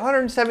 I made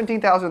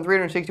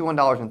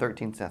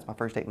 $117,361.13 my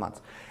first 8 months.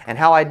 And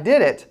how I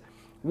did it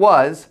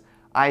was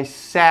I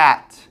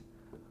sat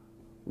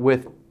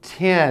with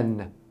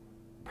 10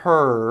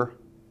 per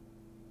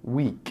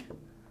week.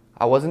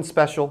 I wasn't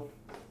special.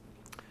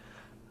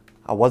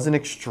 I wasn't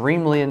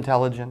extremely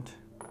intelligent.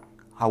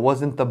 I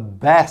wasn't the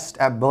best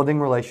at building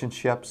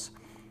relationships.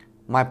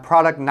 My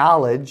product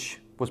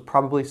knowledge was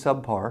probably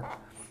subpar.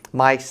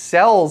 My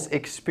sales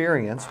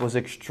experience was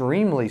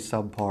extremely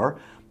subpar,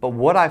 but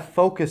what I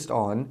focused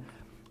on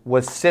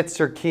was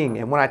sits or king.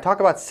 And when I talk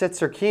about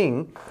sits or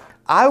king,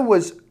 I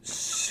was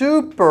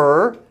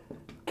super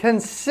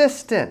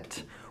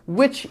consistent,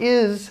 which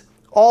is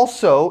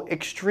also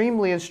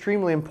extremely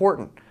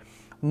important.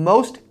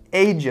 Most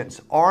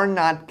agents are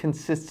not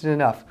consistent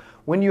enough.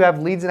 When you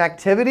have leads and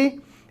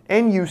activity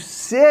and you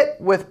sit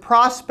with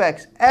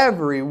prospects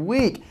every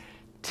week,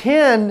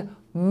 10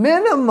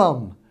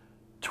 minimum,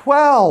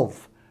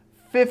 12,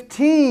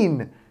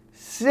 15,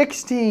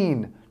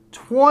 16,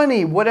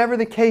 20, whatever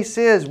the case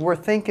is, we're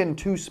thinking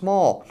too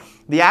small.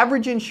 The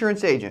average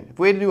insurance agent, if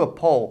we had to do a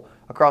poll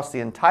across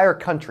the entire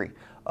country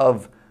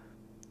of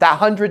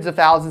hundreds of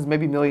thousands,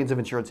 maybe millions of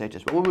insurance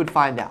agents, what we would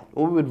find out,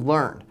 what we would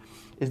learn,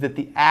 is that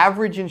the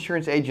average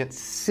insurance agent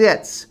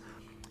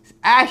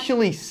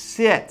actually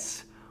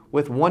sits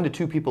with 1 to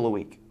 2 people a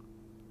week.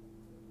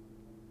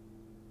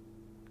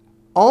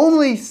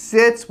 Only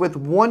sits with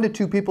 1 to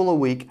 2 people a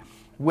week,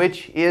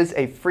 which is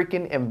a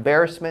freaking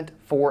embarrassment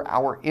for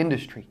our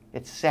industry.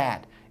 It's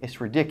sad, it's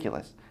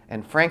ridiculous,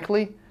 and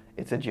frankly,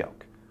 it's a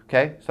joke.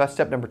 Okay, so that's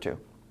step number 2.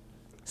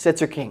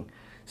 Sits are king.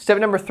 Step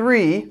number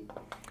 3,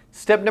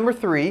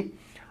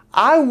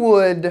 I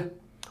would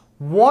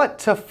want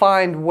to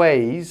find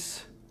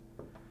ways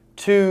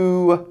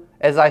to,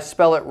 as I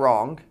spell it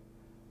wrong,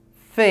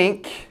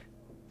 think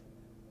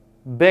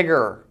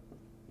bigger.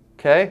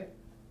 Okay?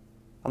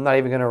 I'm not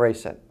even going to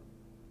erase it,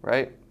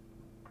 right?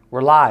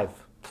 We're live,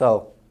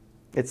 so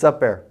it's up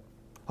there.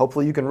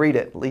 Hopefully you can read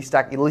it. At least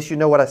you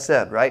know what I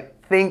said, right?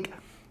 Think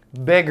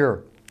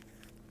bigger.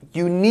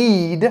 You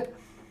need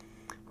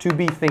to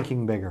be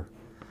thinking bigger.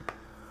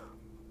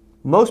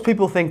 Most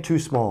people think too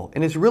small,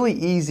 and it's really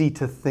easy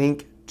to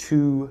think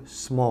too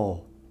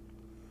small.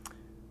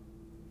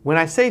 When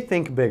I say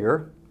think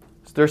bigger,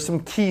 there's some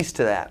keys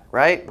to that,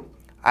 right?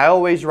 I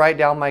always write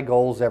down my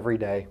goals every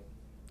day.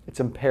 It's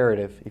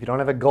imperative. If you don't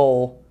have a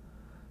goal,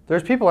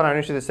 there's people in our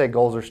industry that say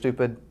goals are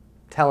stupid. I'm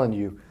telling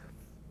you,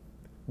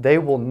 they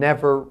will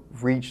never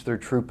reach their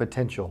true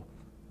potential.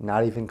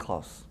 Not even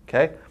close,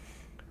 okay?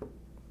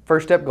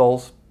 First step,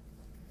 goals.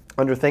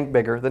 Under think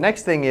bigger. The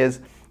next thing is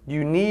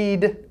you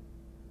need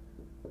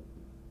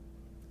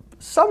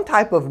some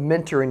type of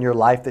mentor in your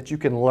life that you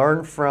can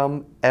learn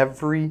from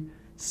every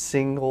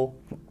single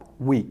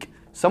week.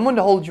 Someone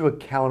to hold you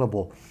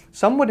accountable.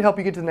 Someone to help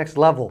you get to the next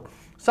level.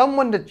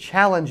 Someone to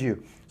challenge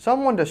you.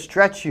 Someone to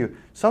stretch you.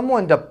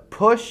 Someone to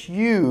push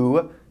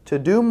you to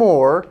do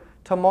more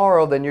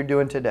tomorrow than you're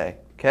doing today.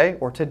 Okay?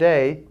 Or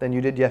today than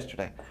you did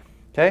yesterday.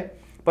 Okay?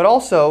 But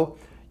also,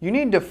 you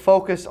need to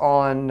focus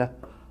on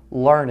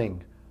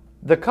learning.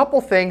 The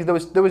couple things,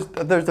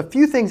 there's a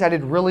few things I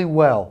did really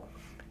well.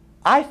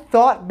 I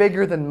thought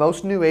bigger than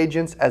most new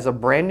agents as a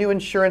brand new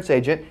insurance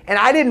agent, and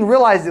I didn't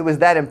realize it was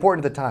that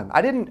important at the time.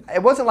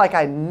 It wasn't like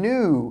I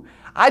knew.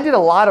 I did a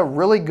lot of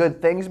really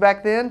good things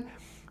back then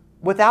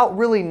without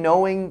really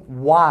knowing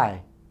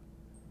why.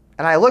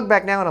 And I look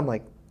back now and I'm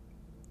like,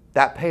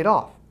 That paid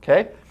off,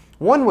 okay?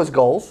 One was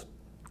goals.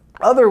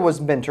 Other was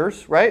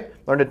mentors, right?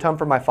 Learned a ton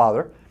from my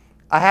father.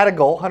 I had a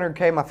goal,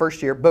 100K my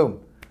first year,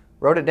 boom.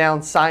 Wrote it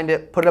down, signed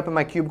it, put it up in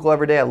my cubicle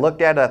every day. I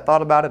looked at it, I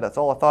thought about it, that's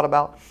all I thought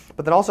about.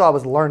 But then also I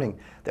was learning.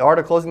 The Art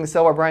of Closing the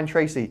Sale by Brian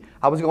Tracy.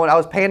 I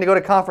was paying to go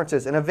to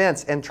conferences and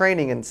events and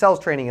training and sales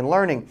training and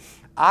learning.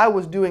 I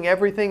was doing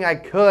everything I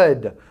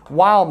could,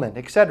 Wildman,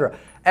 etc.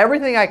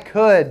 Everything I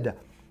could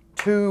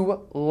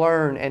to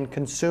learn and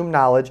consume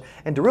knowledge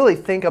and to really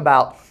think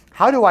about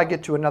how do I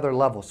get to another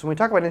level. So when we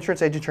talk about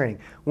insurance agent training,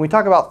 when we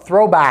talk about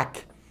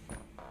throwback,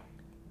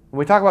 when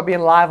we talk about being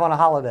live on a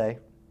holiday,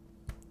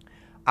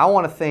 I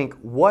want to think,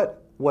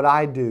 what would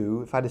I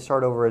do if I had to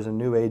start over as a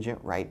new agent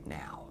right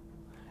now?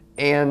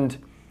 And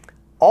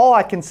all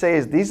I can say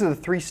is these are the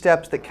 3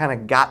 steps that kind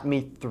of got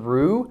me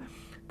through,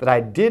 that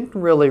I didn't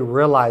really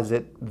realize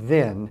it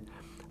then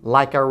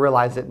like I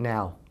realize it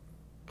now.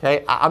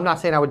 Okay, I'm not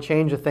saying I would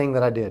change a thing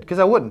that I did, because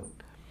I wouldn't.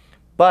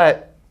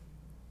 But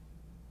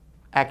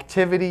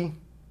activity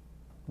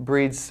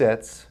breeds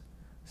sits,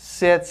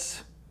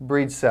 sits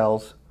breeds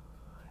sells,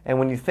 and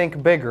when you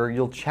think bigger,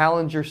 you'll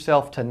challenge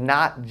yourself to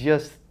not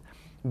just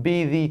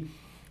be the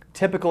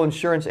typical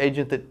insurance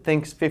agent that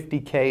thinks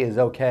 50K is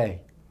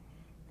okay,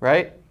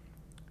 right?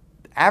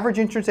 The average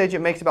insurance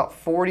agent makes about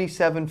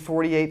 $47,000,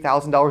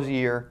 $48,000 a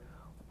year.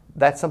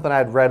 That's something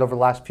I'd read over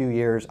the last few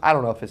years. I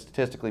don't know if it's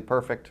statistically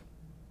perfect,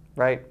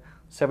 right?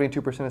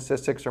 72% of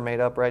statistics are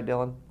made up, right,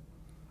 Dylan?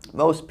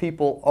 Most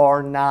people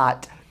are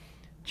not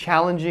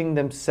challenging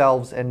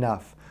themselves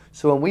enough.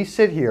 So when we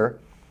sit here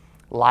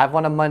live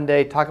on a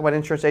Monday, talk about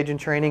insurance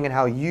agent training and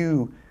how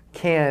you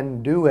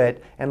can do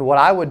it and what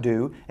I would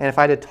do, and if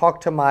I had to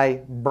talk to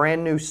my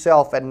brand new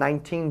self at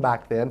 19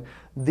 back then,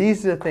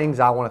 these are the things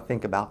I want to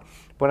think about.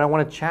 But I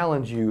want to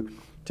challenge you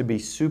to be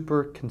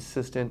super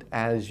consistent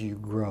as you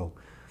grow.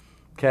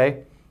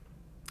 Okay?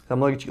 So I'm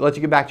going to let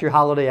you get back to your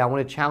holiday. I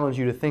want to challenge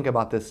you to think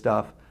about this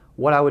stuff.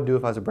 What I would do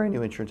if I was a brand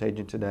new insurance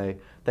agent today.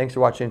 Thanks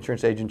for watching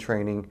Insurance Agent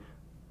Training.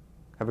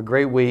 Have a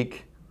great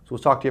week. So we'll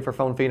talk to you for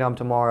Phone Phenom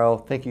tomorrow.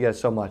 Thank you guys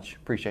so much.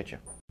 Appreciate you.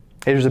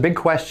 Hey, there's a big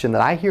question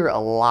that I hear a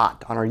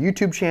lot on our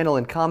YouTube channel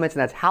and comments,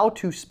 and that's how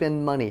to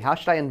spend money. How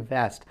should I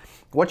invest?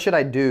 What should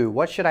I do?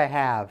 What should I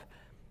have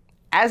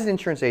as an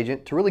insurance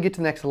agent to really get to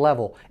the next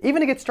level?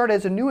 Even to get started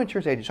as a new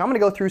insurance agent. So I'm going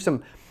to go through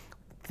some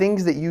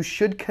things that you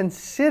should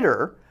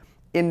consider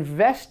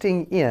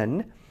investing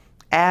in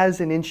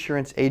as an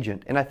insurance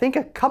agent. And I think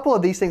a couple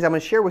of these things I'm going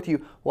to share with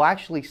you will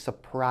actually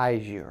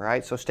surprise you, all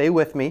right? So stay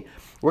with me.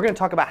 We're going to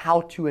talk about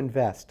how to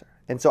invest.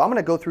 And so I'm going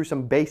to go through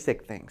some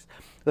basic things.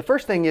 The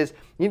first thing is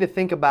you need to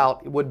think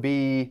about would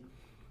be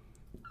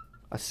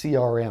a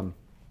CRM.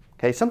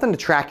 Okay, something to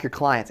track your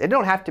clients. It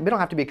don't have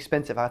to be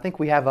expensive. I think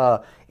we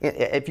have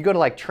if you go to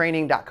like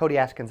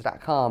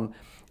training.codyaskins.com,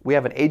 we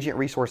have an agent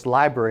resource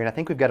library, and I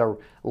think we've got a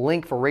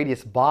link for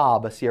Radius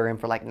Bob, a CRM,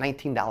 for like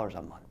 $19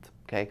 a month.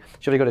 Okay,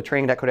 so you have to go to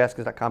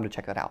training.codyaskins.com to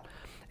check that out.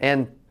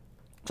 And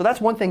so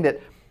that's one thing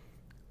that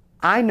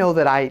I know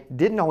that I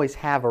didn't always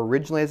have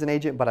originally as an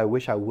agent, but I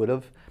wish I would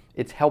have.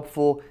 It's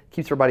helpful,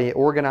 keeps everybody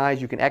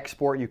organized. You can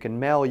export, you can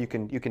mail, you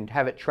can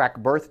have it track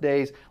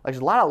birthdays. Like,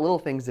 there's a lot of little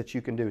things that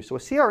you can do. So a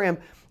CRM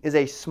is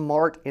a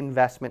smart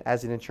investment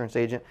as an insurance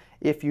agent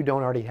if you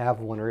don't already have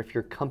one or if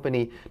your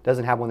company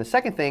doesn't have one. The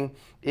second thing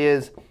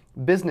is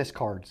business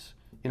cards.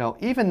 You know,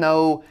 even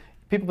though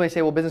people may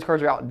say, well, business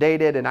cards are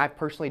outdated, and I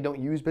personally don't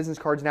use business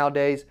cards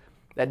nowadays,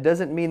 that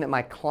doesn't mean that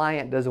my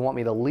client doesn't want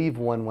me to leave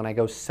one when I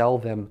go sell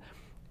them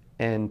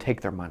and take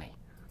their money.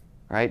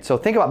 Right? So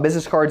think about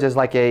business cards as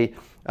like you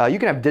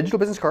can have digital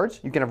business cards,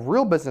 you can have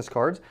real business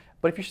cards,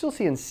 but if you're still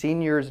seeing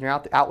seniors and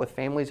you're out with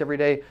families every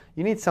day,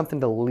 you need something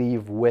to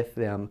leave with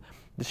them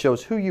that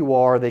shows who you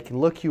are, they can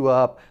look you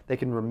up, they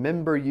can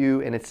remember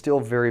you, and it's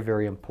still very,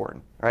 very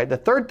important. Right? The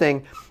third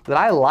thing that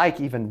I like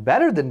even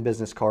better than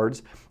business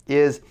cards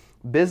is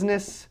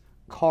business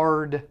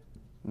card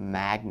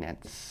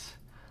magnets.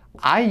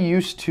 I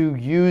used to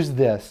use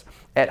this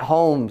at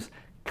homes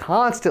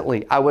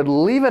constantly. I would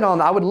leave it on,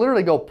 I would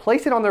literally go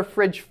place it on their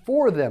fridge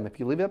for them.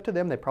 If you leave it up to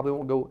them, they probably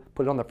won't go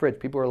put it on the fridge.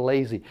 People are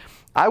lazy.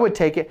 I would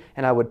take it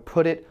and I would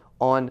put it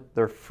on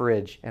their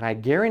fridge. And I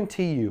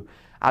guarantee you,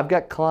 I've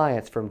got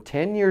clients from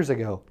 10 years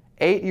ago,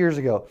 8 years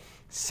ago,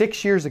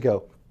 6 years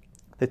ago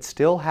that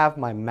still have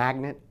my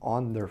magnet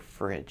on their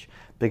fridge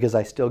because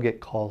I still get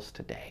calls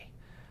today,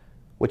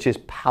 which is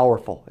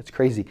powerful. It's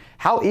crazy.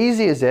 How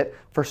easy is it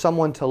for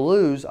someone to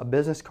lose a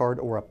business card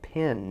or a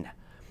pen?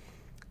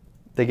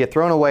 They get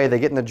thrown away, they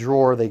get in the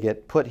drawer, they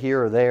get put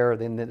here or there,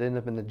 then they end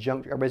up in the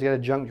junk. Everybody's got a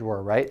junk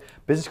drawer, right?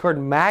 Business card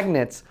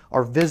magnets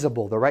are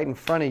visible. They're right in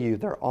front of you.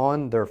 They're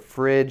on their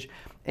fridge,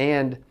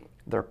 and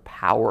they're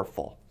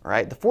powerful,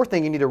 right? The fourth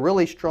thing you need to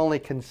really strongly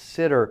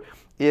consider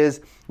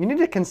is you need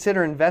to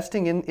consider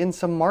investing in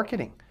some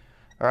marketing,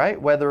 all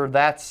right? Whether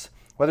that's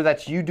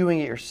you doing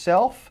it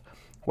yourself,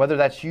 whether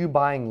that's you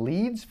buying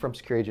leads from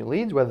Secure Agent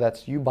Leads, whether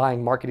that's you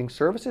buying marketing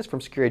services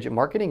from Secure Agent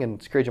Marketing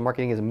and Secure Agent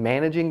Marketing is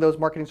managing those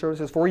marketing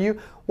services for you,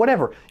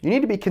 whatever. You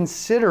need to be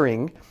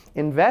considering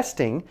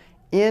investing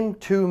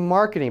into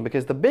marketing,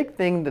 because the big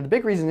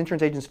reason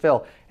insurance agents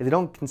fail is they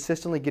don't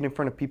consistently get in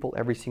front of people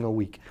every single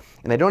week.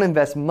 And they don't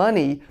invest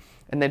money,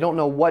 and they don't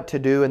know what to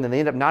do, and then they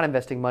end up not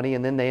investing money,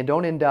 and then they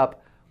don't end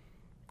up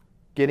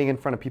getting in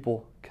front of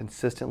people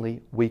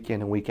consistently week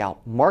in and week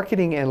out.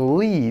 Marketing and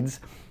leads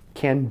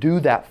can do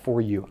that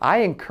for you. I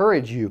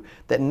encourage you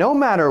that no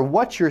matter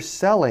what you're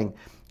selling,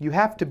 you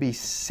have to be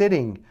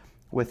sitting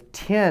with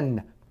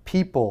 10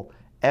 people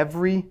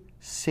every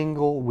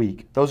single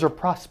week. Those are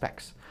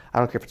prospects. I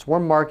don't care if it's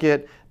warm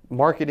market,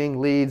 marketing,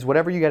 leads,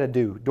 whatever you got to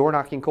do, door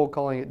knocking, cold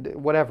calling,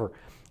 whatever.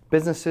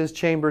 Businesses,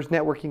 chambers,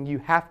 networking, you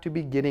have to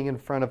be getting in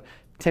front of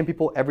 10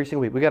 people every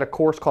single week. We got a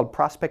course called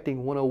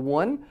Prospecting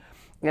 101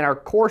 in our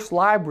course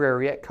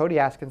library at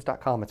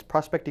CodyAskins.com. It's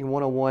Prospecting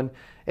 101.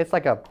 It's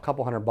like a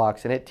couple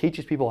 $100, and it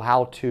teaches people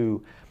how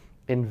to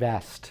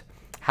invest,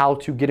 how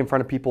to get in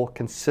front of people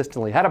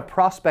consistently, how to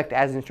prospect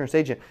as an insurance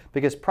agent,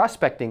 because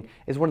prospecting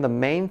is one of the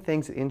main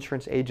things that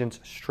insurance agents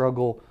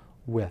struggle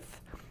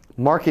with.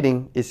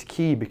 Marketing is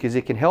key because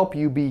it can help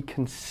you be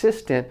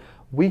consistent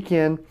week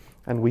in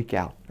and week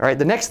out. All right,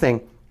 the next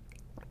thing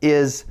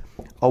is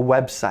a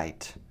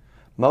website.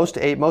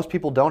 Most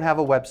people don't have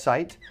a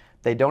website.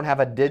 They don't have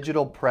a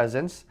digital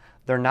presence.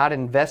 They're not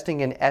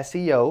investing in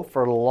SEO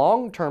for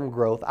long-term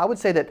growth. I would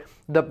say that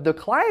the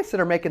clients that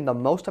are making the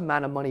most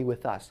amount of money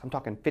with us, I'm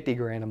talking 50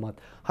 grand a month,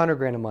 100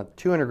 grand a month,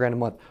 200 grand a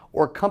month,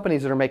 or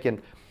companies that are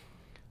making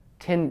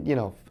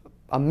 $1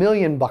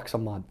 million a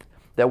month,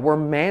 that we're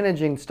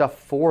managing stuff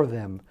for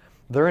them.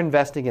 They're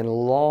investing in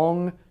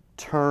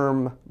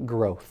long-term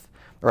growth,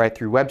 all right,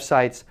 through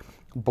websites,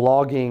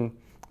 blogging,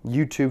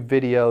 YouTube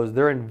videos.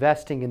 They're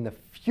investing in the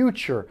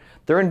future.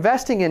 They're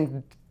investing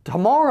in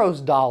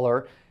tomorrow's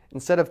dollar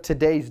instead of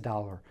today's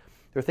dollar.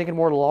 They're thinking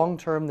more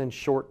long-term than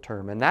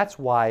short-term, and that's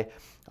why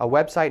a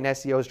website and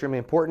SEO is extremely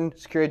important.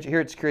 Here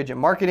at Secure Agent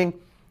Marketing,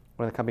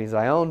 one of the companies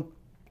that I own,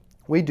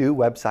 we do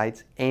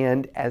websites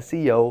and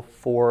SEO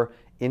for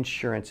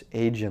insurance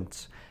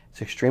agents.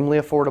 It's extremely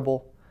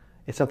affordable.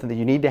 It's something that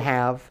you need to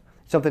have.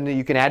 Something that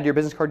you can add to your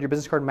business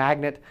card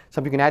magnet,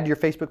 something you can add to your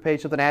Facebook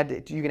page, something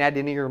you can add to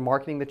any of your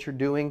marketing that you're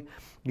doing.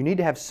 You need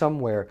to have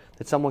somewhere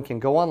that someone can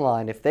go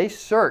online. If they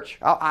search,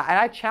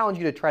 I challenge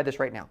you to try this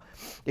right now.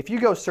 If you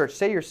go search,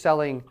 say you're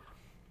selling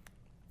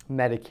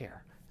Medicare,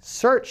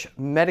 search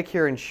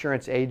Medicare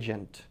insurance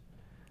agent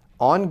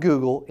on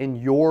Google in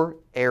your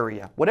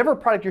area. Whatever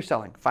product you're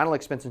selling, final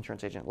expense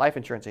insurance agent, life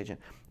insurance agent,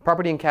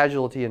 property and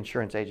casualty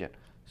insurance agent,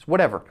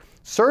 whatever.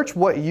 Search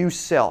what you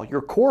sell,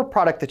 your core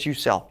product that you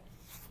sell,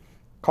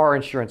 car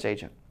insurance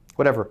agent,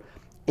 whatever,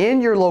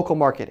 in your local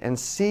market, and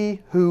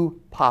see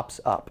who pops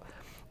up.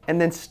 And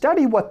then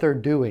study what they're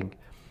doing.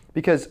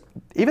 Because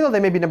even though they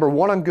may be number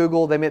one on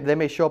Google, they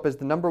may show up as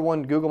the number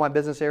one Google My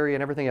Business area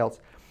and everything else,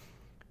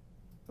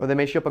 or they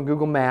may show up on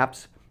Google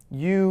Maps,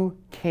 you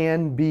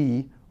can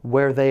be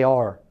where they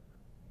are.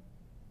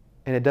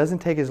 And it doesn't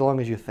take as long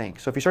as you think.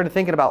 So if you started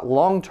thinking about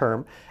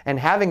long-term and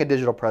having a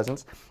digital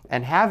presence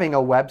and having a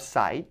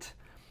website,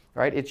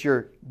 right, it's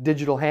your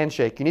digital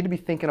handshake. You need to be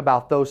thinking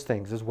about those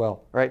things as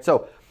well, right?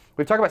 So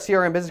we've talked about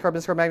CRM, business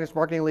card magnets,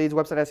 marketing leads,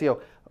 website SEO.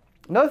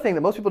 Another thing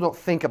that most people don't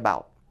think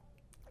about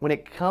when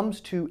it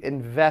comes to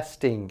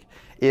investing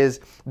is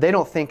they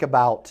don't think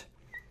about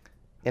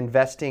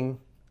investing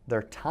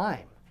their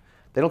time.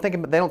 They don't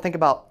think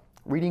about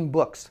reading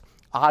books,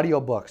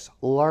 audiobooks,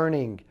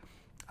 learning.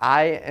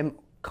 I am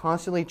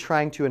constantly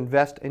trying to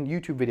invest in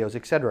YouTube videos,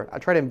 etc. I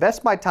try to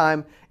invest my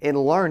time in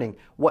learning.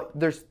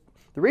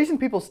 The reason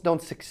people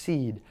don't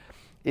succeed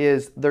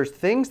is there's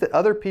things that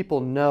other people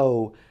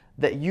know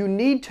that you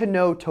need to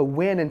know to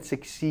win and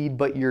succeed,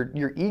 but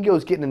your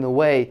ego's getting in the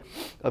way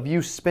of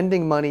you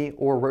spending money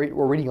or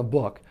reading a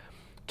book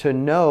to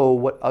know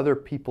what other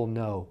people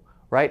know,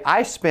 right?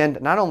 I spend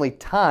not only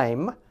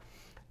time,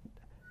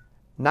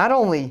 not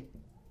only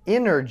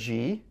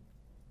energy,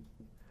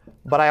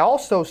 but I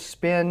also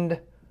spend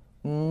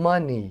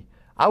money.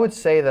 I would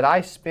say that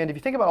I spend, if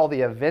you think about all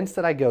the events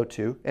that I go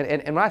to,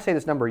 and when I say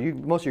this number,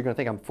 most of you are going to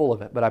think I'm full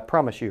of it, but I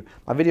promise you,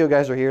 my video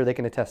guys are here, they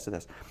can attest to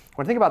this.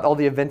 When I think about all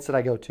the events that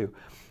I go to,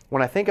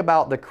 when I think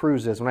about the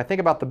cruises, when I think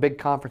about the big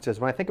conferences,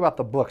 when I think about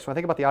the books, when I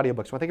think about the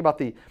audiobooks, when I think about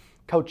the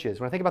coaches,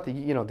 when I think about the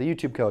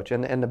YouTube coach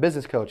and the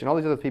business coach and all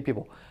these other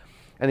people,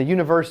 and the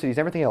universities,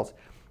 everything else,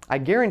 I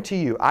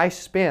guarantee you I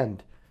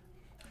spend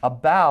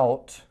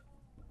about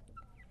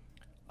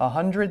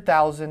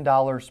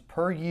 $100,000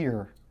 per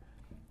year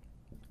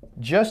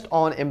just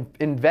on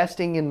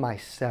investing in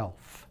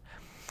myself.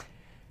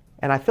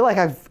 And I feel like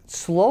I'm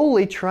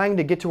slowly trying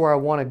to get to where I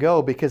want to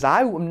go because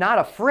I'm not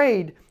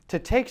afraid to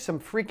take some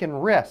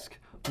freaking risk.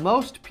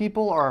 Most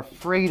people are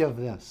afraid of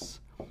this.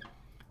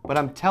 But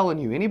I'm telling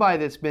you, anybody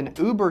that's been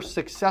uber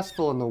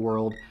successful in the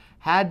world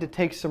had to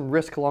take some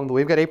risk along the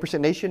way. We've got 8%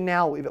 Nation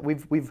now.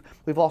 We've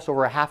lost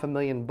over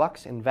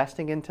 $500,000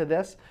 investing into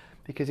this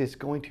because it's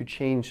going to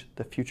change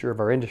the future of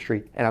our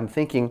industry. And I'm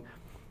thinking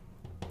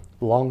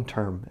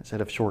long-term instead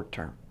of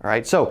short-term, all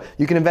right? So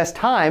you can invest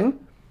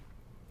time,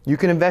 you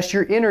can invest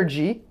your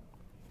energy,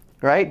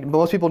 right?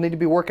 Most people need to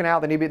be working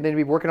out, they need to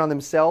be working on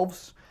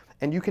themselves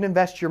and you can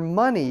invest your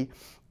money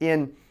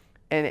in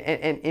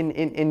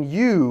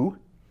you,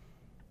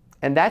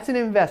 and that's an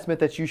investment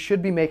that you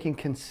should be making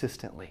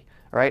consistently.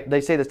 All right?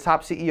 They say the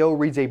top CEO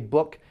reads a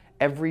book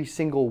every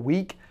single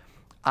week.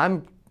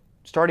 I'm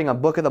starting a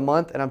book of the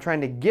month, and I'm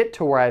trying to get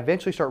to where I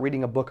eventually start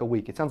reading a book a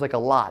week. It sounds like a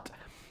lot,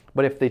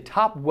 but if the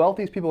top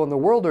wealthiest people in the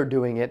world are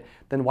doing it,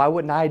 then why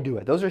wouldn't I do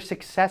it? Those are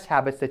success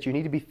habits that you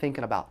need to be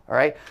thinking about, all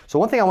right? So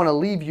one thing I want to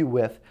leave you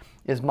with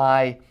is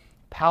my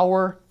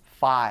Power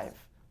 5.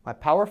 My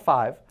Power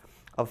 5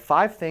 of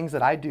 5 things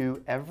that I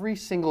do every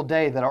single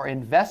day that are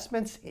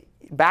investments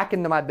back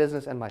into my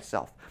business and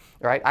myself,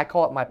 all right? I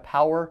call it my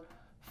Power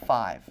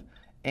 5.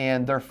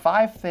 And there are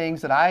 5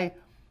 things that I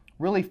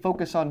really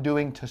focus on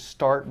doing to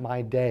start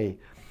my day.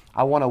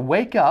 I want to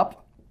wake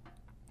up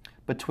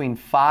between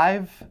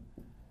 5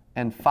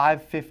 and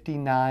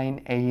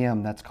 5:59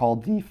 a.m. That's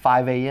called the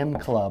 5 a.m.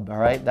 club, all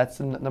right? That's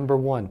number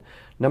 1.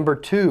 Number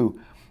 2,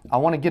 I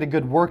want to get a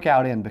good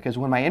workout in, because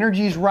when my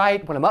energy's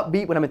right, when I'm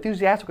upbeat, when I'm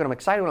enthusiastic, when I'm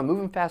excited, when I'm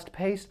moving fast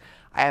paced,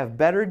 I have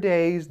better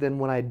days than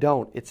when I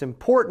don't. It's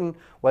important,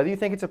 whether you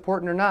think it's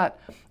important or not,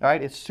 all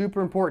right? It's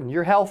super important.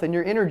 Your health and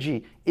your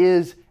energy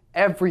is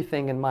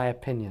everything, in my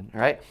opinion, all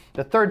right?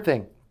 The third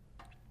thing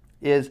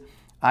is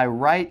I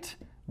write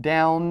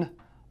down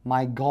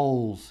my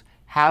goals.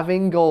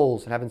 Having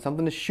goals and having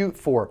something to shoot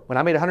for. When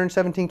I made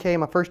 117K in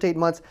my first 8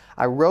 months,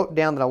 I wrote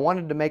down that I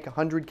wanted to make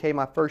 100K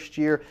my first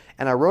year,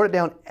 and I wrote it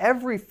down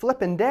every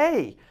flipping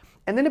day.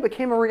 And then it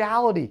became a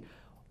reality.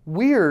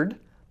 Weird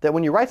that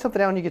when you write something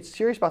down and you get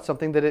serious about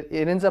something, that it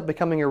ends up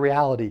becoming a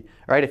reality.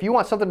 All right? If you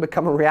want something to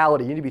become a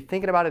reality, you need to be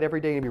thinking about it every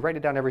day, you need to be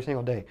writing it down every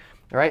single day.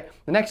 All right?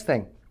 The next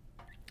thing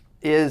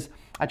is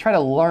I try to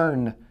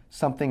learn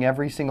something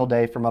every single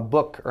day from a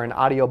book or an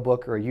audio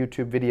book or a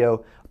YouTube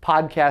video,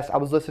 podcast. I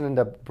was listening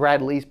to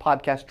Brad Lee's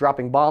podcast,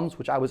 Dropping Bombs,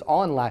 which I was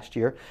on last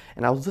year,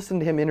 and I was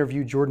listening to him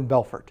interview Jordan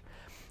Belfort.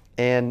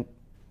 And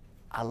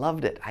I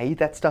loved it. I eat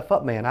that stuff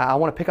up, man. I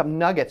want to pick up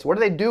nuggets. What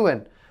are they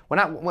doing? When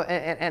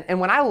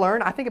I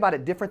learn, I think about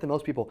it different than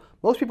most people.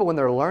 Most people, when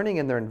they're learning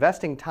and they're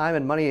investing time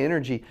and money and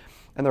energy,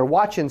 and they're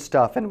watching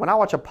stuff, and when I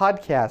watch a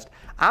podcast,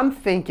 I'm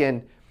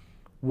thinking,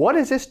 what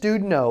does this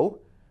dude know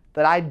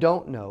that I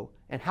don't know?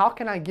 And how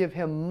can I give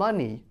him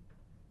money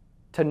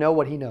to know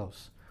what he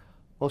knows?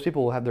 Most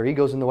people will have their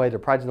egos in the way, their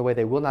pride's in the way.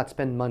 They will not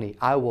spend money.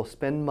 I will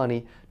spend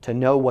money to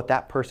know what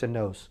that person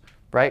knows,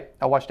 right?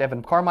 I watched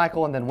Evan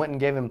Carmichael and then went and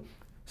gave him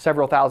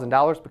several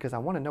 $1,000s because I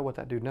want to know what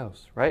that dude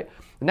knows, right?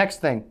 The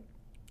next thing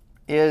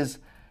is,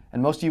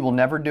 and most of you will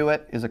never do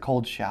it, is a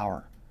cold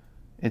shower.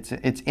 It's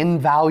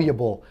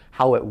invaluable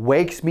how it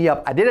wakes me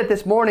up. I did it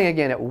this morning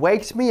again. It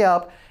wakes me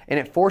up and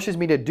it forces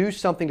me to do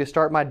something to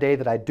start my day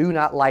that I do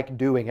not like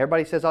doing.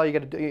 Everybody says, oh,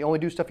 you only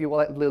do stuff you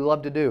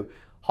love to do.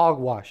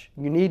 Hogwash.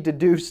 You need to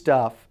do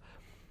stuff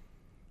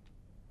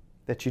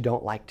that you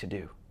don't like to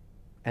do.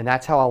 And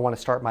that's how I want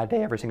to start my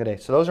day every single day.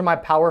 So those are my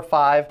Power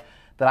 5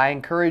 that I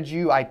encourage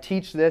you. I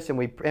teach this and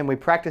we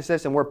practice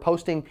this, and we're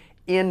posting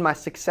in my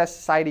Success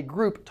Society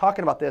group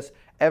talking about this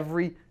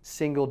every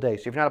single day.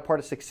 So if you're not a part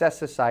of Success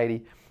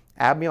Society,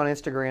 add me on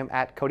Instagram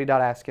at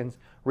Cody.Askins.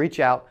 Reach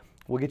out.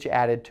 We'll get you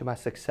added to my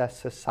Success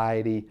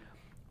Society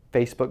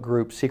Facebook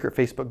group, secret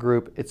Facebook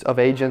group. It's of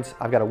agents.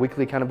 I've got a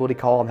weekly accountability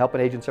call. I'm helping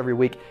agents every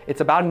week.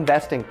 It's about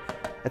investing.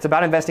 It's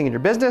about investing in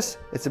your business.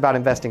 It's about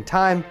investing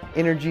time,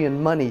 energy,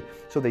 and money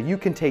so that you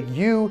can take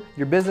you,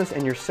 your business,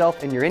 and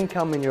yourself, and your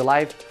income, and your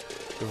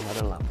life to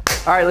another level.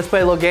 All right, let's play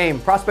a little game.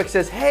 Prospect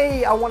says,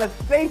 hey, I want to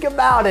think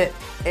about it.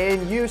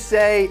 And you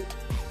say,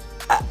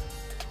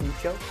 you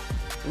choke?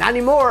 Not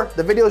anymore.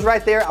 The video is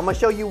right there. I'm going to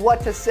show you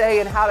what to say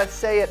and how to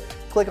say it.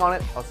 Click on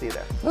it. I'll see you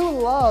there. Who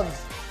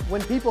loves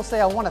when people say,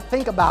 I want to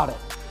think about it?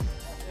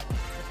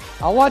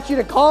 I want you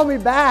to call me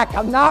back.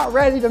 I'm not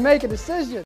ready to make a decision.